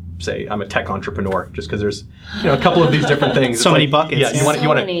just say I'm a tech entrepreneur, just because there's a couple of these different things. So many buckets. Yeah, you want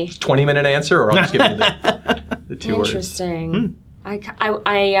a 20-minute answer, or I'll just give you the 2 words. Interesting.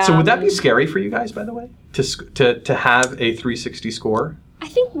 So would that be scary for you guys, by the way, to have a 360 score? I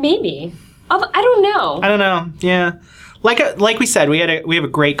think maybe. I don't know. I don't know. Yeah, like we said, we have a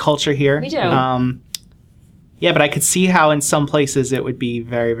great culture here. We do. Yeah, but I could see how in some places it would be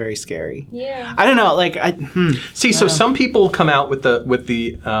very, very scary. Yeah. I don't know. So some people come out with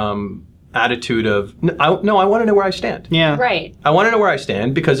the attitude of I want to know where I stand. Yeah. Right. I want to know where I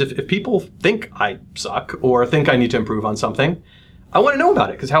stand because if people think I suck or think I need to improve on something, I want to know about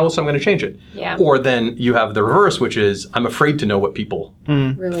it because how else am I going to change it? Yeah. Or then you have the reverse, which is I'm afraid to know what people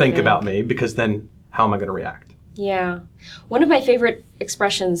Really think big. about me because then how am I going to react? Yeah. One of my favorite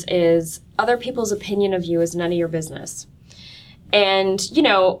expressions is other people's opinion of you is none of your business. And,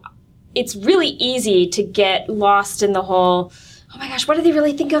 it's really easy to get lost in the whole, oh my gosh, what do they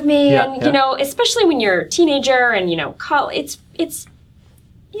really think of me? Yeah, and, yeah. Especially when you're a teenager and, it's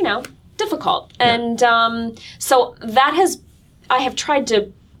difficult. Yeah. And so I have tried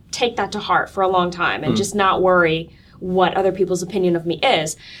to take that to heart for a long time and just not worry what other people's opinion of me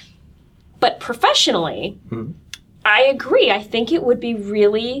is. But professionally, I agree. I think it would be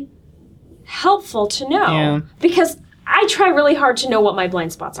really helpful to know. Yeah. Because I try really hard to know what my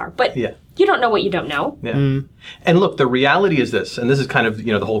blind spots are. But Yeah. you don't know what you don't know. Yeah. And look, the reality is this, and this is kind of,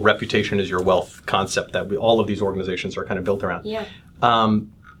 the whole reputation is your wealth concept that all of these organizations are kind of built around. Yeah.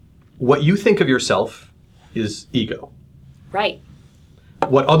 What you think of yourself is ego. Right.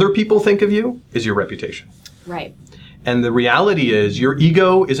 What other people think of you is your reputation. Right. And the reality is your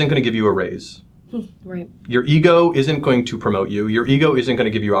ego isn't going to give you a raise. Right. Your ego isn't going to promote you. Your ego isn't going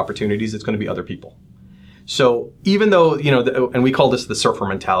to give you opportunities. It's going to be other people. So even though, and we call this the surfer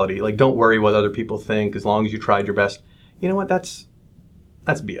mentality, like don't worry what other people think as long as you tried your best. You know what? That's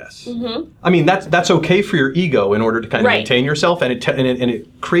BS. Mm-hmm. I mean, that's okay for your ego in order to kind of Right. maintain yourself. And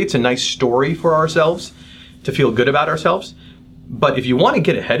it creates a nice story for ourselves to feel good about ourselves. But if you want to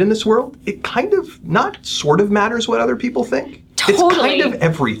get ahead in this world, it kind of not sort of matters what other people think. Totally. It's kind of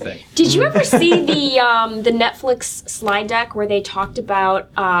everything. Did you ever see the Netflix slide deck where they talked about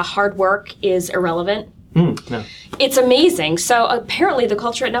hard work is irrelevant? No. It's amazing. So apparently the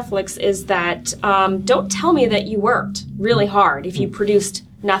culture at Netflix is that don't tell me that you worked really hard if you produced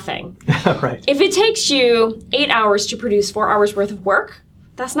nothing. Right. If it takes you 8 hours to produce 4 hours worth of work,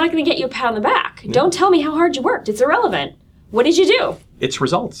 that's not going to get you a pat on the back. Don't tell me how hard you worked. It's irrelevant. What did you do? It's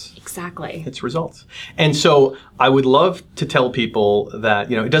results. Exactly. It's results. And so I would love to tell people that,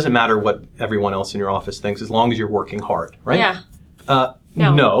 it doesn't matter what everyone else in your office thinks as long as you're working hard, right? Yeah.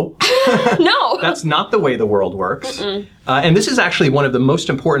 No. No. That's not the way the world works. And this is actually one of the most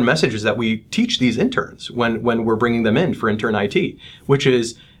important messages that we teach these interns when we're bringing them in for intern IT, which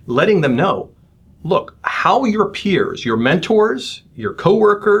is letting them know, look, how your peers, your mentors, your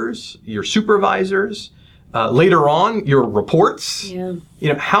coworkers, your supervisors, later on, your reports,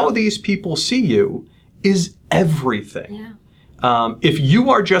 how these people see you is everything. Yeah. If you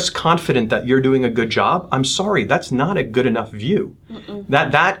are just confident that you're doing a good job, I'm sorry, that's not a good enough view.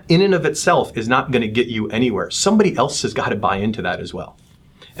 That in and of itself is not going to get you anywhere. Somebody else has got to buy into that as well.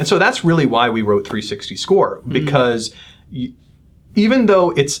 And so that's really why we wrote 360 Score, because even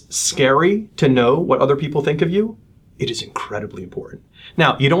though it's scary to know what other people think of you, it is incredibly important.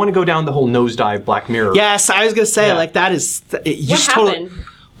 Now, you don't want to go down the whole nosedive Black Mirror. Yes, I was going to say, that is... What happened?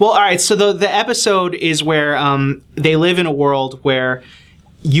 Well, all right, so the episode is where they live in a world where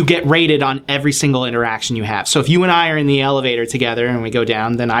you get rated on every single interaction you have. So if you and I are in the elevator together and we go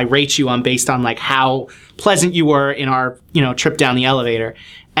down, then I rate you based on how pleasant you were in our trip down the elevator.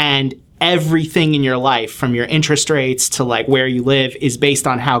 And everything in your life, from your interest rates to where you live, is based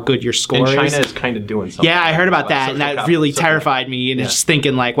on how good your score is. And China is kind of doing something. Yeah, I heard about that, and that really terrified me. And just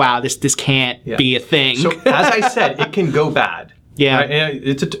thinking wow, this can't be a thing. So as I said, it can go bad. Yeah. Right?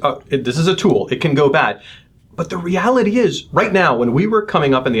 This is a tool. It can go bad. But the reality is, right now, when we were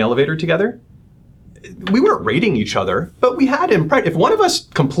coming up in the elevator together, we weren't rating each other, but we had if one of us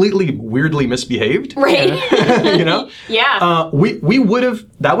completely weirdly misbehaved, Right. Yeah. We would have,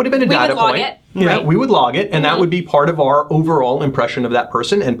 that would have been a data log point. it. Yeah, Right. we would log it, and that would be part of our overall impression of that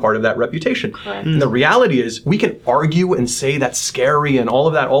person and part of that reputation. Correct. And the reality is, we can argue and say that's scary and all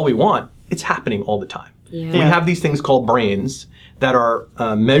of that all we want. It's happening all the time. Yeah. We have these things called brains that are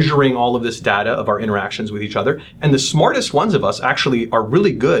measuring all of this data of our interactions with each other. And the smartest ones of us actually are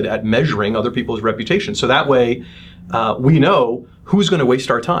really good at measuring other people's reputation. So that way, we know who's going to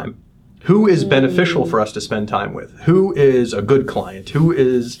waste our time, who is beneficial for us to spend time with, who is a good client, who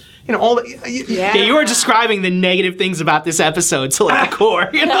is, all the... Yeah, you were describing the negative things about this episode to the core,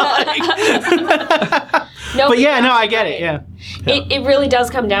 No, but I get it. Yeah. It really does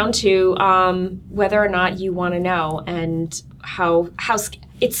come down to whether or not you want to know. And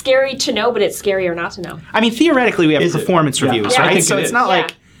it's scary to know, but it's scarier not to know. I mean, theoretically, we have Is it? performance reviews, I right? think So it it's is. not Yeah.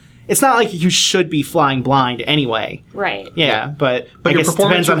 like it's not like you should be flying blind anyway. Right. Yeah, but I your guess it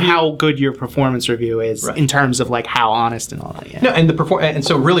performance depends on review- how good your performance review is Right. in terms of like how honest and all that. Yeah. No, and and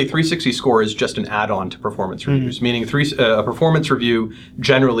so really 360 score is just an add-on to performance reviews, meaning a performance review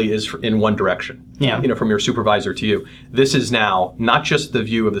generally is in one direction. Yeah. From your supervisor to you. This is now not just the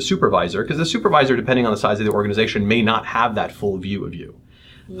view of the supervisor, because the supervisor, depending on the size of the organization, may not have that full view of you.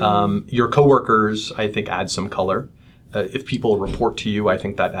 Your coworkers, I think, add some color. If people report to you, I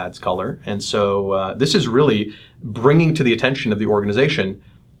think that adds color. And so this is really bringing to the attention of the organization,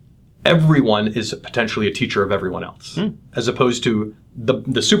 everyone is potentially a teacher of everyone else, as opposed to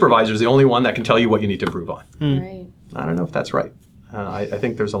the supervisor is the only one that can tell you what you need to improve on. Right. I don't know if that's right. I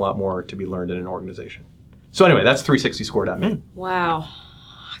think there's a lot more to be learned in an organization. So anyway, that's 360score.me. Wow.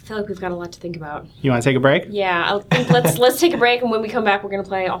 I feel like we've got a lot to think about. You want to take a break? Yeah, I think let's take a break, and when we come back, we're going to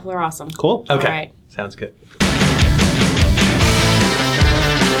play Awful or Awesome. Cool. Okay, All right. sounds good.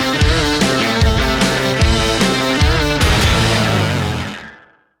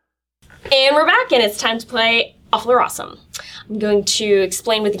 And we're back, and it's time to play Awful or Awesome. I'm going to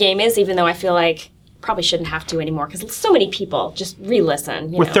explain what the game is, even though I feel like probably shouldn't have to anymore, because so many people just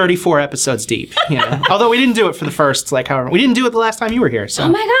re-listen. We're 34 episodes deep. Although we didn't do it for the first, however, we didn't do it the last time you were here. So. Oh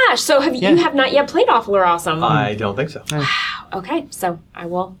my gosh! So you have not yet played Awful or Awesome? I don't think so. Okay, so I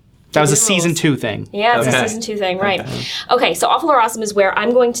will. That was a give you the season rules. 2 thing. Yeah, it's a Okay. season 2 thing, right? Okay, so Awful or Awesome is where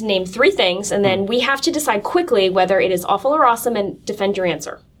I'm going to name 3 things, and then we have to decide quickly whether it is awful or awesome, and defend your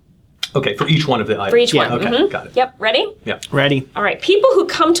answer Okay, for each one of the items. for each Yeah, one. Okay, Mhm. got it. Yep. Ready? Yeah. Ready? All right. People who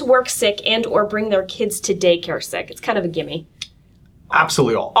come to work sick and or bring their kids to daycare sick. It's kind of a gimme.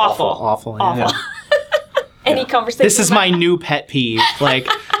 Absolutely Awful. Awful. Yeah. Awful. Any conversation? This is my new pet peeve.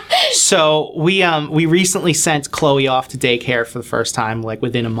 So we recently sent Chloe off to daycare for the first time,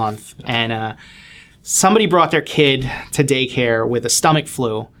 within a month, and somebody brought their kid to daycare with a stomach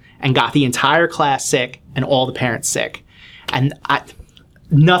flu and got the entire class sick and all the parents sick, and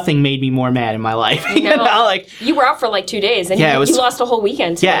nothing made me more mad in my life. No. You were out for 2 days, and Yeah, it was- you lost a whole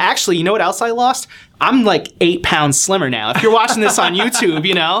weekend. Too. Yeah, actually, you know what else I lost? I'm 8 pounds slimmer now. If you're watching this on YouTube,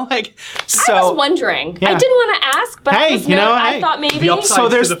 so. I was wondering. Yeah. I didn't want to ask, but Hey, I hey. thought maybe. The upside- So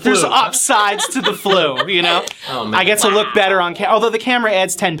there's to the flu. upsides to the flu, Oh, man. I get to look better on camera. Although the camera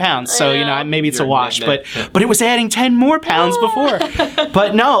adds 10 pounds, so know. maybe it's a You're wash. net. But it was adding 10 more pounds before.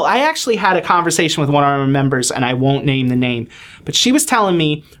 But no, I actually had a conversation with one of our members, and I won't name the name. But she was telling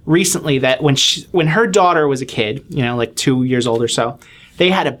me recently that when her daughter was a kid, 2 years old or so, they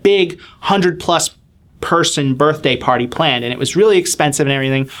had a big 100+ person birthday party planned, and it was really expensive and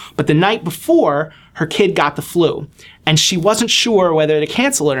everything. But the night before, her kid got the flu, and she wasn't sure whether to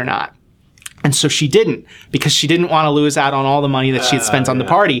cancel it or not. And so she didn't, because she didn't want to lose out on all the money that she had spent on the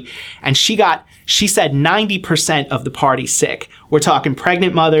party. And she said 90% of the party sick. We're talking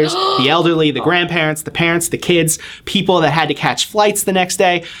pregnant mothers, the elderly, the grandparents, the parents, the kids, people that had to catch flights the next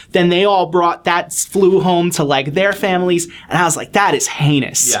day. Then they all brought that flu home to their families. And I was like, that is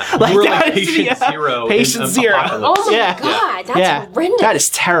heinous. Yeah. You were that is- patient zero. Patient in zero. apocalypse. Oh my Yeah. God, that's horrendous. That is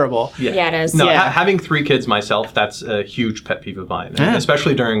terrible. Yeah, it is. No, Yeah. having 3 kids myself, that's a huge pet peeve of mine. And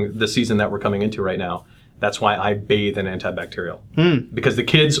especially during the season that we're coming into right now. That's why I bathe in antibacterial. Because the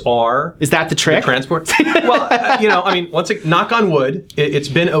kids are... Is that the trick? Transport. Well, knock on wood, it's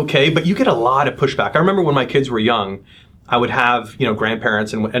been okay, but you get a lot of pushback. I remember when my kids were young, I would have,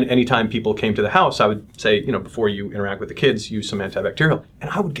 grandparents, and anytime people came to the house, I would say, before you interact with the kids, use some antibacterial. And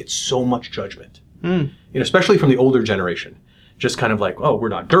I would get so much judgment, especially from the older generation. Just kind of oh, we're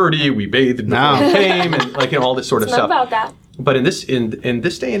not dirty, we bathed before we came, and all this sort of It's not stuff. about that. But in this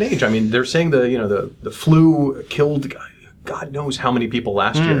day and age, they're saying the flu killed God knows how many people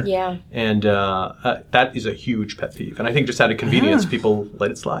last year. Yeah. And that is a huge pet peeve. And I think just out of convenience, people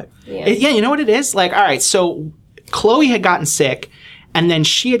let it slide. Yeah. You know what it is? All right, so Chloe had gotten sick, and then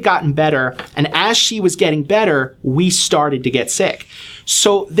she had gotten better, and as she was getting better, we started to get sick.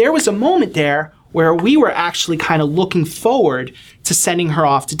 So there was a moment there where we were actually kind of looking forward to sending her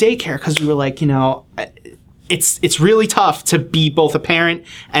off to daycare, because we were like, it's really tough to be both a parent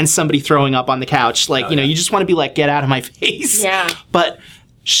and somebody throwing up on the couch. You just want to be get out of my face. Yeah. But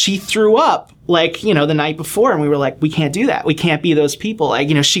she threw up the night before, and we were like, we can't do that. We can't be those people.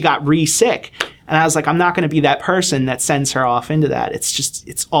 She got re-sick. And I was like, I'm not going to be that person that sends her off into that.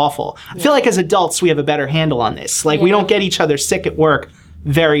 It's awful. I feel like as adults, we have a better handle on this. We don't get each other sick at work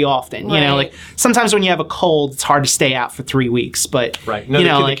very often. Right. Sometimes when you have a cold, it's hard to stay out for 3 weeks. But, Right.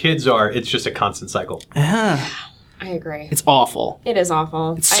 No, the kids it's just a constant cycle. I agree. it's awful. It is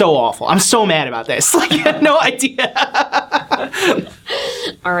awful. It's so awful. I'm so mad about this. You have no idea.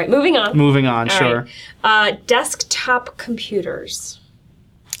 All right, moving on. Moving on, All sure. right. Desktop computers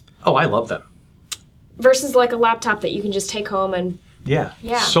Oh, I love them. versus like a laptop that you can just take home and. Yeah.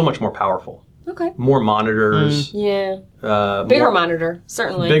 Yeah. So much more powerful. Okay. More monitors. Yeah. Bigger Monitor,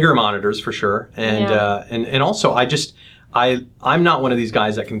 certainly. Bigger monitors for sure. And Yeah. and also I'm not one of these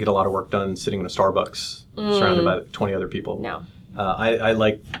guys that can get a lot of work done sitting in a Starbucks surrounded by 20 other people. No. I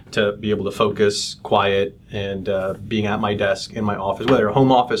like to be able to focus, quiet, and being at my desk in my office, whether a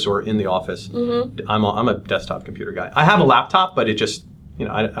home office or in the office. Mm-hmm. I'm a desktop computer guy. I have a laptop, but it just,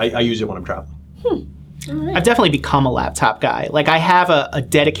 I use it when I'm traveling. I've definitely become a laptop guy. Like, I have a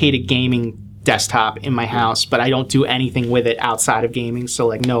dedicated gaming desktop in my house, but I don't do anything with it outside of gaming. So,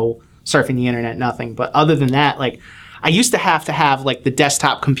 like, no surfing the internet, nothing. But other than that, like, I used to have like the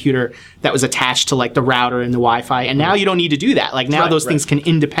desktop computer that was attached to like the router and the Wi-Fi, and now you don't need to do that. Like now those things can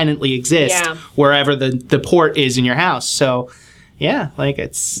independently exist wherever the port is in your house. So yeah, like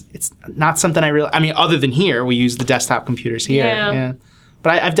it's not something I mean, other than here, we use the desktop computers here. Yeah.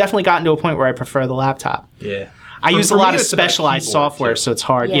 But I've definitely gotten to a point where I prefer the laptop. Yeah. I use For a lot me, of it's about specialized keyboard, software, too. so it's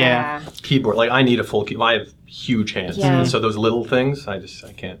hard. Yeah. Keyboard, like I need a full keyboard. I have huge hands, Yeah. so those little things, I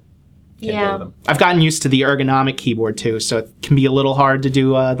can't deal with them. I've gotten used to the ergonomic keyboard too, so it can be a little hard to do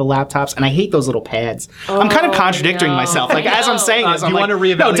the laptops, and I hate those little pads. I'm kind of contradicting myself. Like as I'm saying this, do I'm you like, want to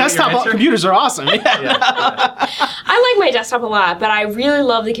reevaluate no, your desktop answer? computers are awesome. I like my desktop a lot, but I really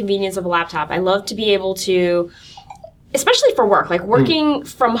love the convenience of a laptop. I love to be able to, especially for work, like working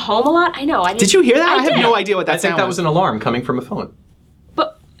from home a lot. I know. Did you hear that? I did. have no idea what that I think sound that was an alarm coming from a phone.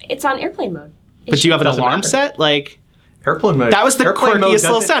 But it's on airplane mode. But do you have an Doesn't alarm matter. set? Like Airplane mode. That was the airplane mode quirkiest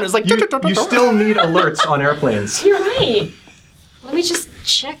little doesn't- sound. It was like you still need alerts on airplanes. You're right. Let me just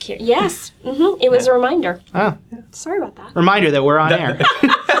check here. Yes. It was a reminder. oh, Sorry about that. reminder that we're on air.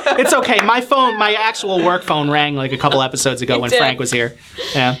 It's okay. My actual work phone rang like a couple episodes ago when did. Frank was here.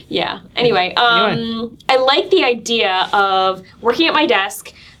 Yeah. Yeah. Anyway, I like the idea of working at my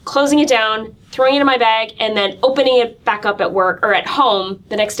desk, closing it down, throwing it in my bag, and then opening it back up at work or at home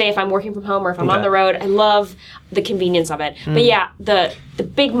the next day if I'm working from home or if I'm on the road. I love the convenience of it. But yeah, the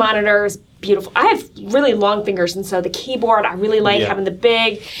big monitor is beautiful. I have really long fingers, and so the keyboard, I really like having the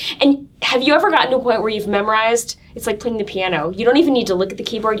big. And have you ever gotten to a point where you've memorized? It's like playing the piano. You don't even need to look at the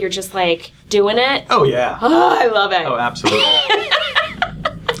keyboard. You're just like doing it. Oh yeah. Oh, I love it. Oh, absolutely.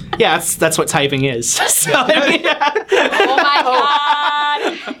 Yeah, that's what typing is. So, I mean, Oh my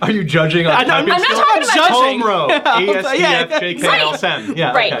God. Are you judging on I'm typing not skills? talking about judging. Home row. ASDF, Right. JKLSM.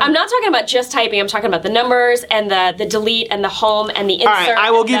 Yeah. Right. okay. I'm not talking about just typing. I'm talking about the numbers and the delete and the home and the insert. all right, I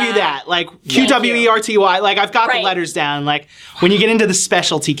will and give the- you that. Like Thank QWERTY, like I've got Right. the letters down. Like when you get into the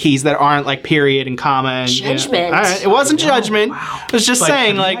specialty keys that aren't like period and comma and Judgment. All right, it wasn't judgment. I was just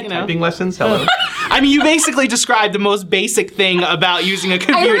saying, have like had you know. typing lessons. Hello. I mean, you basically described the most basic thing about using a I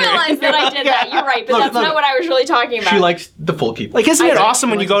computer. realized that I did that. You're right, but that's not what I was really talking about. She likes the full keyboard. Like, isn't I it do. awesome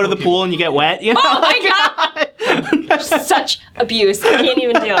when you go to the pool and you get wet? You know? Oh my God! Such abuse. I can't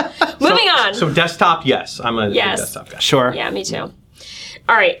even deal. Moving on. So desktop, yes, I'm a Yes. desktop guy. Sure. Yeah, me too.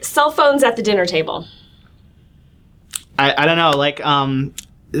 All right, cell phones at the dinner table. I don't know. Like,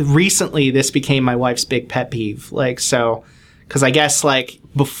 recently this became my wife's big pet peeve. Like, so, because I guess like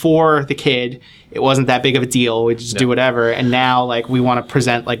before the kid, it wasn't that big of a deal. We just do whatever. And now, like, we want to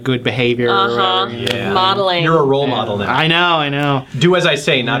present like good behavior. Or whatever. Yeah. Modeling. You're a role model now. I know. Do as I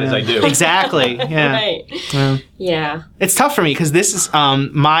say, not as I do. Exactly. Yeah. Right. Yeah. It's tough for me because this is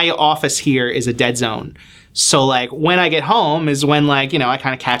my office here is a dead zone. So like when I get home is when like, you know, I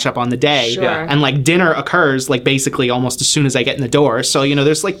kind of catch up on the day. Sure. And like dinner occurs like basically almost as soon as I get in the door. So, you know,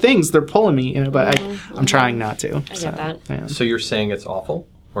 there's like things they're pulling me, you know, but I'm trying not to. I get that. Yeah. So you're saying it's awful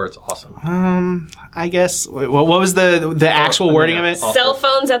or it's awesome? I guess what was the actual wording of it? Awful. Cell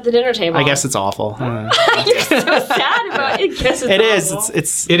phones at the dinner table. I guess it's awful. You're so sad about it. I guess it's It is. awful.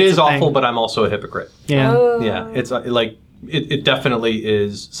 It is a awful, thing. but I'm also a hypocrite. Yeah. Oh. Yeah, it's like it definitely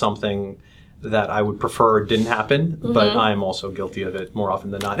is something that I would prefer didn't happen, but I'm also guilty of it more often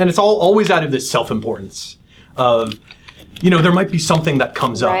than not. And it's always out of this self-importance of, you know, there might be something that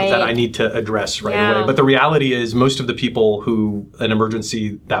comes up Right. that I need to address right Yeah. away. But the reality is most of the people who an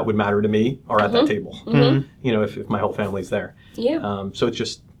emergency that would matter to me are at that table. You know, if my whole family's there. Yeah. So it's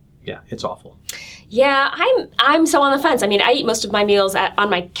just, yeah, it's awful. Yeah, I'm so on the fence. I mean, I eat most of my meals on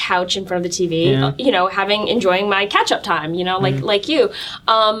my couch in front of the TV. Yeah. You know, enjoying my catch up time. You know, like you.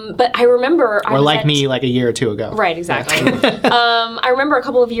 But I remember, I Or was like at- me like a year or two ago. Right, exactly. I remember a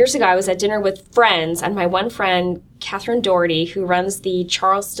couple of years ago, I was at dinner with friends, and my one friend, Catherine Doherty, who runs the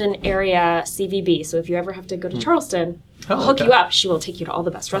Charleston area CVB. So if you ever have to go to Charleston, I'll hook okay. you up. She will take you to all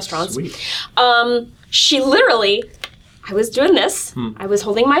the best restaurants. Sweet. She literally I was doing this. I was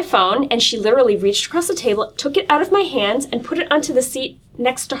holding my phone, and she literally reached across the table, took it out of my hands, and put it onto the seat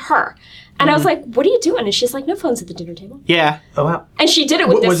next to her. And I was like, what are you doing? And she's like, no phones at the dinner table. Yeah. Oh, wow. And she did it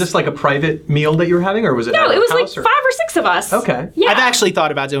with this. Was this like a private meal that you were having, or was it No, at it was like house, or? 5 or 6 of us. Okay. Yeah. I've actually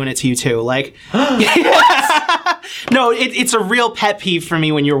thought about doing it to you too. Like, no, it's a real pet peeve for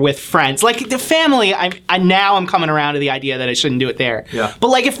me when you're with friends. Like the family, I'm coming around to the idea that I shouldn't do it there. Yeah. But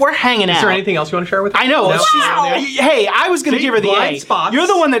like if we're hanging out, Is there anything else you want to share with us? I know. No? Wow. Hey, I was going to See, give her the blind A. spots. You're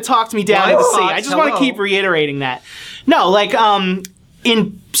the one that talked me down to Blind the C. spots, I just want to hello. keep reiterating that. No, like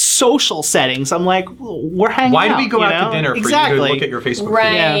in social settings, I'm like, we're hanging Why out. do we go you out know? to dinner for Exactly. you to look at your Facebook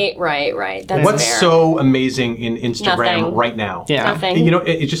feed? Right, Yeah. right. That's What's fair. so amazing in Instagram Nothing. right now? Yeah. Nothing. You know,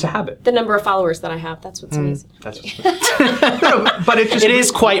 it's just a habit. The number of followers that I have, that's what's amazing. That's no, but it just It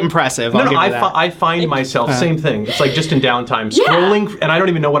is quite impressive. No, I'll no, give you that. I find myself same thing. It's like just in downtime Yeah. scrolling, and I don't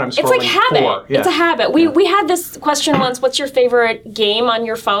even know what I'm scrolling It's like habit. for. Yeah. It's a habit. We had this question once, what's your favorite game on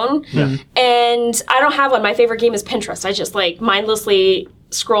your phone? And I don't have one. My favorite game is Pinterest. I just like mindlessly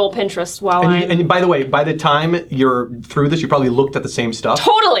scroll Pinterest while And by the way, by the time you're through this, you probably looked at the same stuff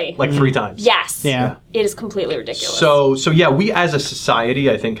Totally. like 3 times. Yes. Yeah. It is completely ridiculous. So yeah, we as a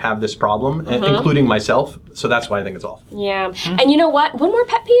society, I think, have this problem, including myself. So that's why I think it's awful. Yeah. And you know what? One more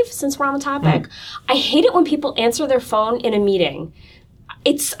pet peeve, since we're on the topic. I hate it when people answer their phone in a meeting.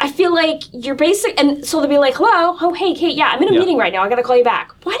 I feel like you're basic, and so they'll be like, hello, oh, hey, Kate, yeah, I'm in a meeting right now. I got to call you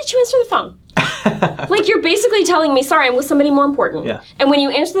back. Why did you answer the phone? Like, you're basically telling me, sorry, I'm with somebody more important. Yeah. And when you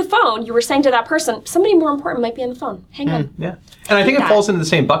answer the phone, you were saying to that person, somebody more important might be on the phone. Hang on. Yeah. And I think it falls into the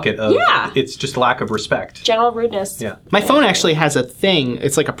same bucket of it's just lack of respect. General rudeness. Yeah. My phone actually has a thing.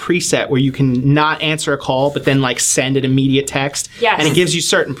 It's like a preset where you can not answer a call, but then like send an immediate text. Yes. And it gives you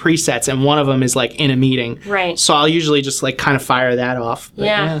certain presets, and one of them is like in a meeting. Right. So I'll usually just like kind of fire that off. But,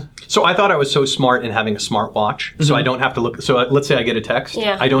 Yeah. So I thought I was so smart in having a smartwatch, so I don't have to look. So let's say I get a text,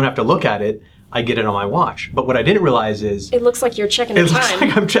 Yeah. I don't have to look at it. I get it on my watch. But what I didn't realize is It looks like you're checking the it time. looks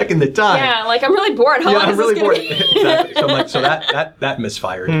like I'm checking the time. Yeah, like I'm really bored. How Yeah, long I'm is really this bored. gonna be? Exactly. So I'm like, so that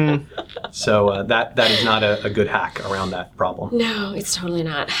misfired. So that is not a good hack around that problem. No, it's totally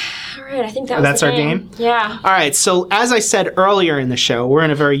not. All right, I think that was That's the our game? Yeah. All right, so as I said earlier in the show, we're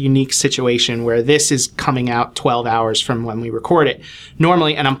in a very unique situation where this is coming out 12 hours from when we record it.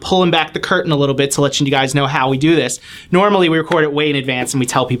 Normally, and I'm pulling back the curtain a little bit to let you guys know how we do this. Normally, we record it way in advance and we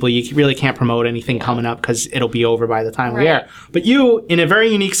tell people you really can't promote anything coming up because it'll be over by the time we Right. air. But you, in a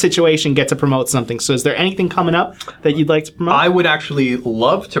very unique situation, get to promote something. So is there anything coming up that you'd like to promote? I would actually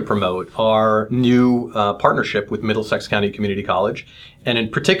love to promote our new partnership with Middlesex County Community College. And in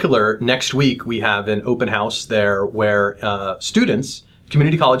particular, next week we have an open house there where students,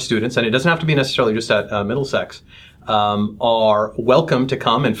 community college students, and it doesn't have to be necessarily just at Middlesex, are welcome to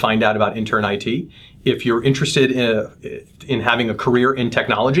come and find out about Intern IT. If you're interested in having a career in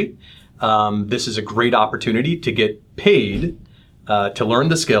technology, this is a great opportunity to get paid to learn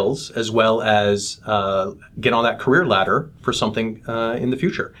the skills as well as get on that career ladder for something in the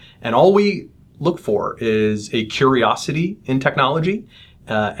future. And all we look for is a curiosity in technology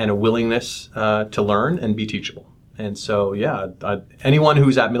and a willingness to learn and be teachable. And so, yeah, anyone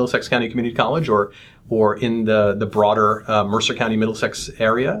who's at Middlesex County Community College or in the broader Mercer County, Middlesex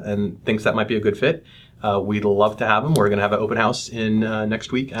area and thinks that might be a good fit, we'd love to have them. We're going to have an open house in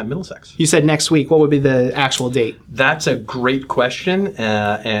next week at Middlesex. You said next week. What would be the actual date? That's a great question,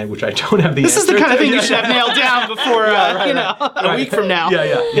 and which I don't have the This answer is the kind of to. thing you should have nailed down before, a week from now.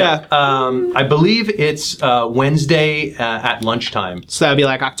 Yeah. I believe it's Wednesday at lunchtime. So that would be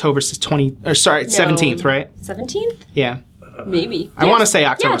like October 17th, right? 17th? Yeah. Maybe. I want to say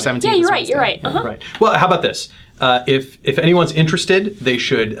October Yeah. 17th. Yeah, is you're right. Wednesday. You're right. Uh-huh. Right. Well, how about this? If anyone's interested, they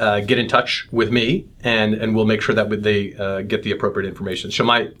should get in touch with me, and we'll make sure that they get the appropriate information. So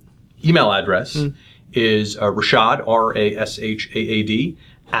my email address is Rashad, RASHAAD,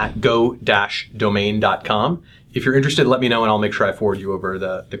 at go-domain.com. If you're interested, let me know, and I'll make sure I forward you over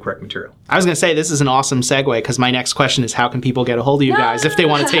the correct material. I was going to say this is an awesome segue because my next question is how can people get a hold of you guys if they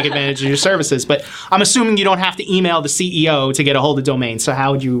want to take advantage of your services? But I'm assuming you don't have to email the CEO to get a hold of Domain. So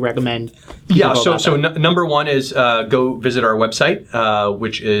how would you recommend? Yeah, so number one is go visit our website,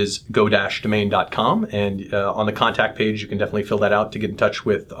 which is go-domain.com. And on the contact page, you can definitely fill that out to get in touch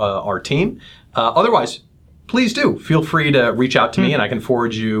with our team. Otherwise, please do. Feel free to reach out to me, and I can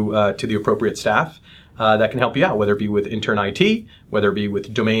forward you to the appropriate staff that can help you out, whether it be with Intern IT, whether it be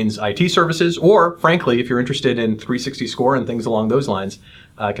with Domain's IT services, or, frankly, if you're interested in 360 Score and things along those lines,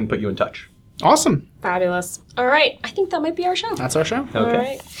 I can put you in touch. Awesome. Fabulous. All right. I think that might be our show. That's our show. Okay. All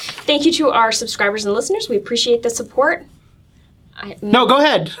right. Thank you to our subscribers and listeners. We appreciate the support. No, go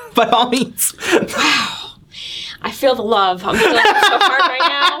ahead. By all means. I feel the love. I'm feeling it so hard right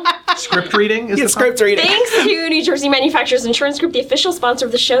now. Script reading is Yeah, the script reading. Thanks to New Jersey Manufacturers Insurance Group, the official sponsor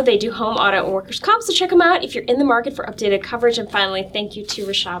of the show. They do home, auto, and workers' comp, so check them out if you're in the market for updated coverage. And finally, thank you to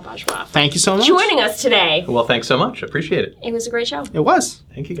Rashad Bajwa for Thank you so much. joining us today. Well, thanks so much. Appreciate it. It was a great show. It was.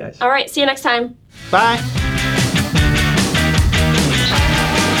 Thank you, guys. All right, see you next time. Bye.